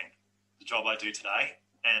for nothing. The job I do today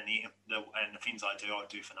and the things I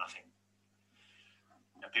do for nothing.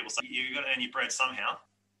 People say you got to earn your bread somehow,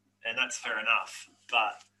 and that's fair enough.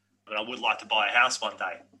 But I would like to buy a house one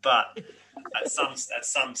day. But at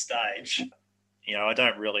some stage, I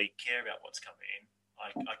don't really care about what's coming in.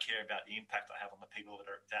 I care about the impact I have on the people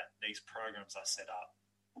that these programs I set up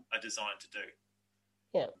are designed to do.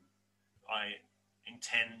 Yeah. I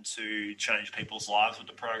intend to change people's lives with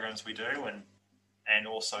the programs we do, and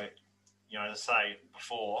also, as I say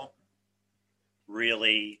before,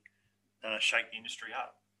 really shake the industry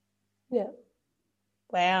up. Yeah.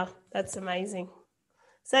 Wow, that's amazing.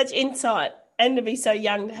 Such insight, and to be so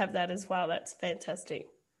young to have that as well. That's fantastic.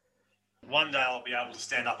 One day I'll be able to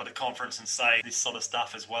stand up at a conference and say this sort of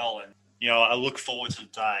stuff as well. And, I look forward to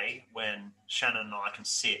the day when Shannon and I can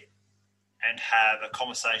sit and have a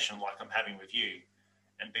conversation like I'm having with you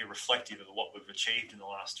and be reflective of what we've achieved in the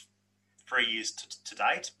last 3 years to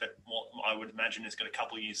date. But what I would imagine is got a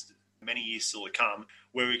couple of years, many years still to come,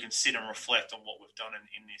 where we can sit and reflect on what we've done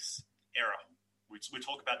in this era. We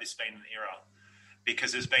talk about this being an era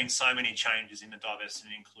because there's been so many changes in the diversity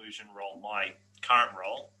and inclusion role, my current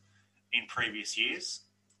role, in previous years.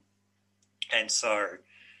 And so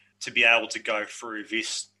to be able to go through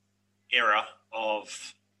this era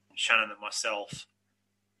of Shannon and myself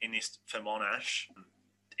in this for Monash,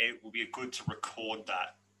 it will be good to record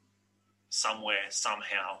that somewhere,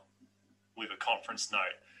 somehow, with a conference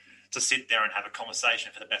note, to sit there and have a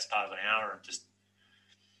conversation for the best part of an hour and just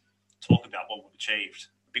talk about what we've achieved,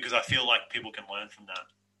 because I feel like people can learn from that.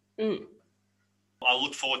 I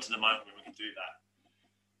look forward to the moment when we can do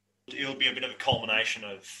that. It'll be a bit of a culmination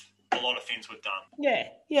of a lot of things we've done. Yeah.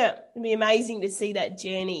 It'd be amazing to see that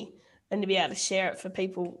journey and to be able to share it for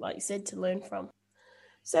people, like you said, to learn from.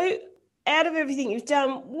 So out of everything you've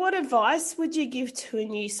done, what advice would you give to a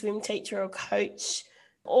new swim teacher or coach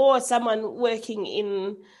or someone working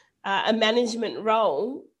in a management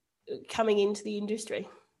role coming into the industry?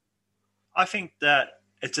 I think that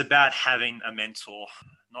it's about having a mentor.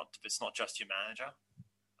 It's not just your manager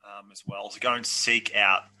as well. So go and seek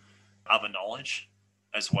out other knowledge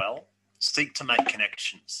as well. Seek to make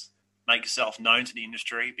connections. Make yourself known to the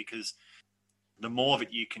industry, because the more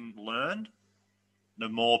that you can learn, the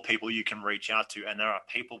more people you can reach out to, and there are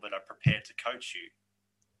people that are prepared to coach you.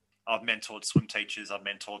 I've mentored swim teachers, I've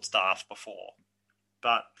mentored staff before,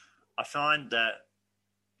 but I find that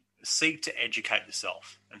seek to educate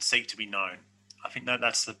yourself and seek to be known. I think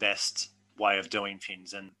that's the best way of doing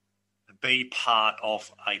things, and be part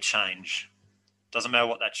of a change. Doesn't matter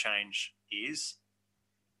what that change is,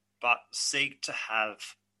 but seek to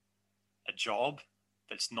have a job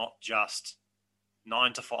that's not just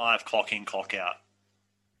 9 to 5, clock in, clock out.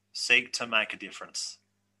 Seek to make a difference.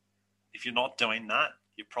 If you're not doing that,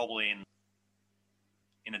 you're probably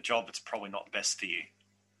in a job that's probably not best for you.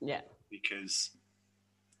 Yeah. Because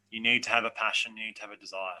you need to have a passion, you need to have a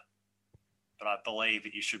desire. But I believe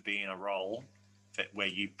that you should be in a role where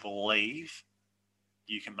you believe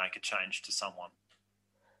you can make a change to someone.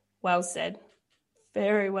 Well said.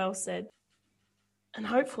 Very well said. And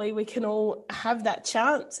hopefully we can all have that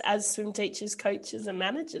chance as swim teachers, coaches and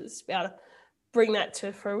managers to be able to bring that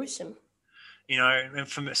to fruition. And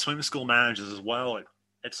for swim school managers as well,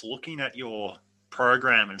 it's looking at your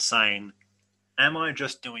program and saying, am I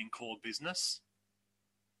just doing core business?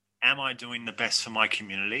 Am I doing the best for my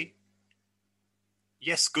community?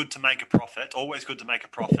 Yes, good to make a profit. Always good to make a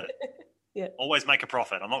profit. Yeah. Always make a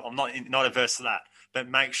profit. I'm not averse to that. But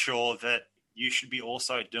make sure that you should be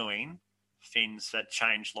also doing things that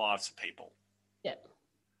change lives of people. Yeah.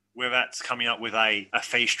 Whether that's coming up with a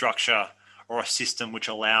fee structure or a system which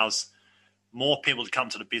allows more people to come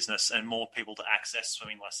to the business and more people to access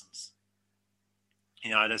swimming lessons.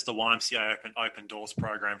 There's the YMCA Open Doors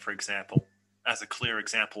program, for example, as a clear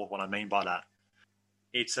example of what I mean by that.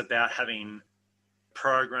 It's about having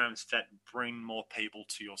programs that bring more people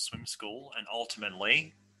to your swim school and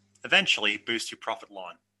ultimately, eventually, boost your profit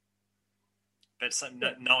line. But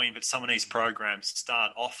knowing that some of these programs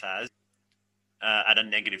start off as at a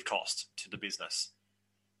negative cost to the business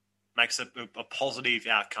makes a positive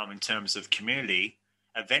outcome in terms of community.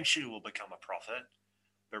 Eventually will become a profit,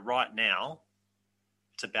 but right now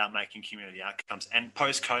it's about making community outcomes. And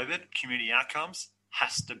post-COVID, community outcomes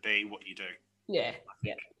has to be what you do. Yeah.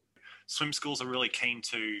 swim schools are really keen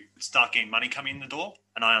to start getting money coming in the door,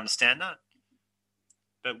 and I understand that.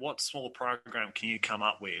 But what small program can you come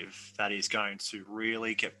up with that is going to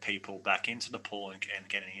really get people back into the pool and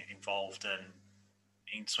getting involved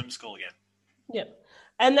in swim school again? Yep.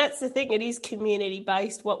 And that's the thing. It is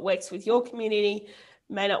community-based. What works with your community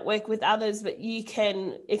may not work with others, but you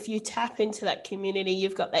can, if you tap into that community,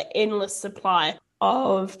 you've got that endless supply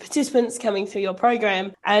of participants coming through your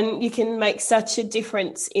program, and you can make such a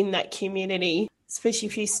difference in that community, especially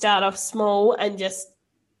if you start off small and just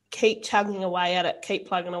keep chugging away at it, keep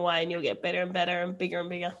plugging away, and you'll get better and better and bigger and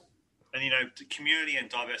bigger. And, community and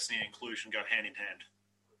diversity and inclusion go hand in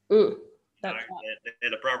hand. Right. They're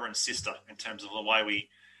the brother and sister in terms of the way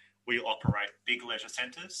we operate big leisure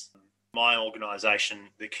centres. My organisation,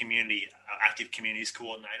 the community active communities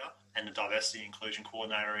coordinator and the diversity inclusion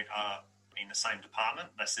coordinator are in the same department.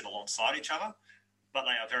 They sit alongside each other, but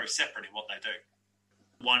they are very separate in what they do.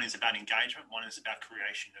 One is about engagement, one is about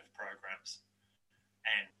creation of programs.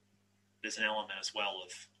 And there's an element as well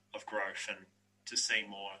of growth, and to see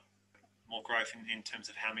more growth in terms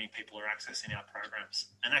of how many people are accessing our programs.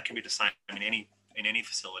 And that can be the same in any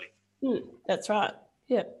facility. That's right.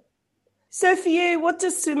 Yeah. So for you, what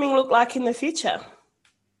does swimming look like in the future?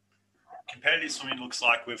 Competitive swimming looks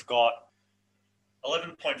like we've got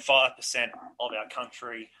 11.5% of our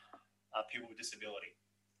country are people with disability.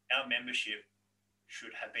 Our membership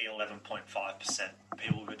should be 11.5%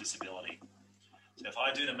 people with a disability. So if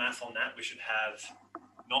I do the math on that, we should have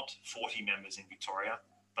not 40 members in Victoria,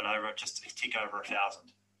 but just a tick over 1,000.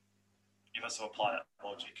 If I was to apply that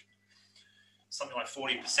logic, something like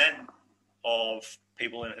 40% of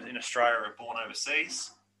people in Australia are born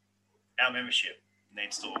overseas. Our membership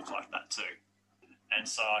needs to look like that too. And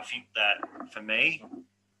so I think that for me,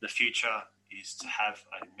 the future is to have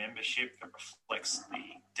a membership that reflects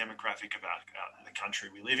the demographic of the country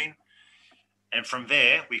we live in. And from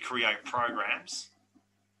there, we create programs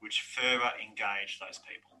which further engage those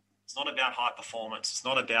people. It's not about high performance. It's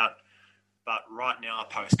not about, but right now,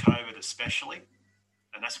 post-COVID especially,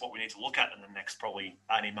 and that's what we need to look at in the next probably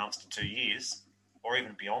 18 months to 2 years, or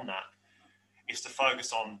even beyond that, is to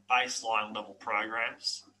focus on baseline level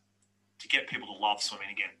programs to get people to love swimming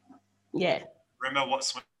again. Yeah. Remember what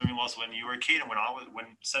swimming was when you were a kid, and when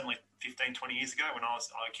certainly 15, 20 years ago when I was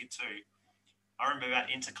a kid too. I remember about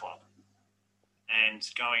Interclub and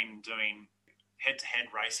doing head-to-head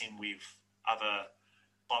racing with other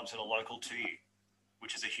clubs that are local to you,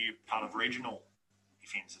 which is a huge part of regional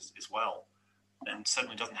events as well, and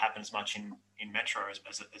certainly doesn't happen as much in metro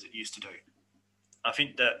as it used to do. I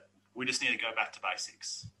think that we just need to go back to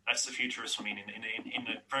basics. That's the future of swimming in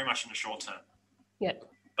very much in the short term. Yep.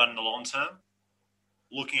 But in the long term,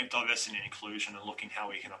 looking at diversity and inclusion and looking how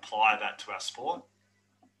we can apply that to our sport,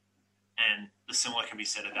 and the similar can be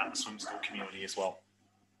said about the swim school community as well.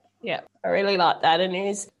 Yeah, I really like that. And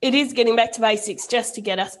it is getting back to basics just to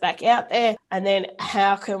get us back out there. And then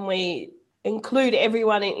how can we include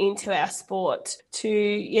everyone into our sport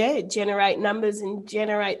to, generate numbers and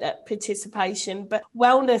generate that participation, but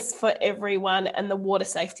wellness for everyone and the water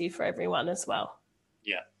safety for everyone as well.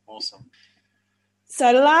 Yeah, awesome.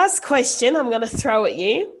 So last question I'm going to throw at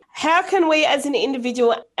you. How can we as an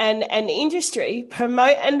individual and an industry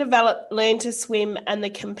promote and develop Learn to Swim and the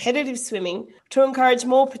competitive swimming to encourage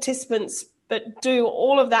more participants, but do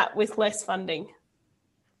all of that with less funding?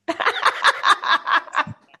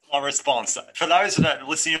 My response. For those that are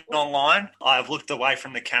listening online, I've looked away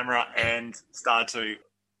from the camera and started to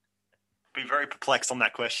be very perplexed on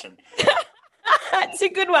that question. It's a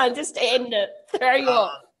good one, just to end it. Throw you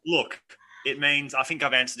off. Look, it means, I think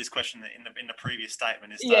I've answered this question in the previous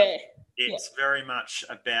statement, is that it's very much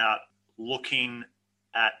about looking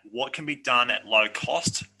at what can be done at low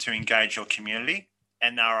cost to engage your community.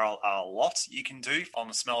 And there are a lot you can do on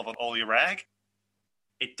the smell of all your rag.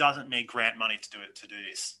 It doesn't need grant money to do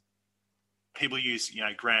this. People use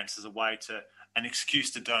grants as an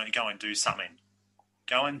excuse to go and do something.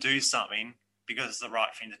 Go and do something because it's the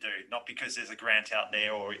right thing to do, not because there's a grant out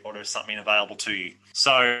there or there's something available to you.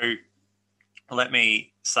 So let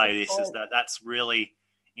me say this, is that's really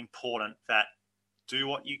important, that do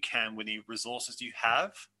what you can with the resources you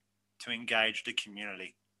have to engage the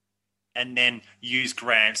community, and then use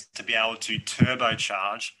grants to be able to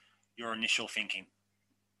turbocharge your initial thinking.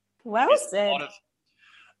 Well said.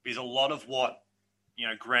 Because a lot of what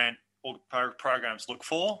grant or programs look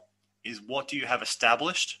for is, what do you have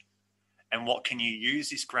established and what can you use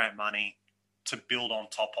this grant money to build on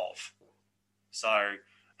top of. So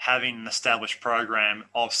having an established program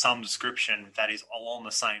of some description that is along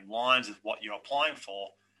the same lines as what you're applying for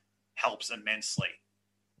helps immensely.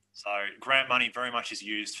 So grant money very much is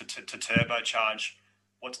used to turbocharge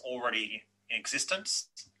what's already in existence.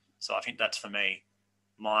 So I think that's, for me,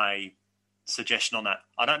 my suggestion on that.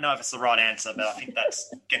 I don't know if it's the right answer, but I think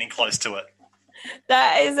that's getting close to it.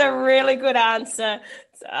 That is a really good answer.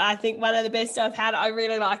 I think one of the best I've had. I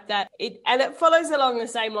really like that. It follows along the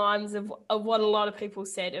same lines of what a lot of people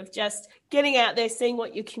said, of just getting out there, seeing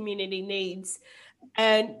what your community needs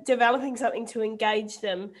and developing something to engage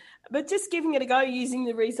them, but just giving it a go, using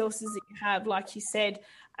the resources that you have, like you said.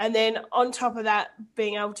 And then on top of that,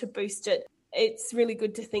 being able to boost it. It's really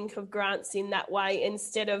good to think of grants in that way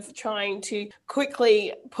instead of trying to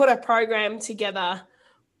quickly put a program together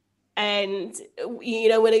and,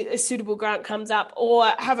 when a suitable grant comes up, or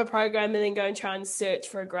have a program and then go and try and search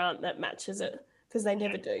for a grant that matches it, because they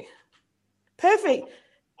never do. Perfect.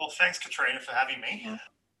 Well, thanks, Katrina, for having me. A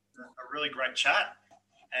really great chat,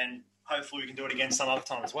 and hopefully we can do it again some other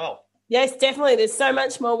time as well. Yes, definitely. There's so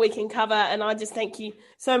much more we can cover, and I just thank you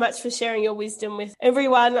so much for sharing your wisdom with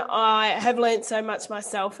everyone. I have learned so much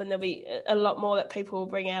myself, and there'll be a lot more that people will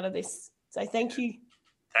bring out of this. So thank you.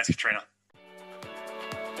 Thanks, Katrina.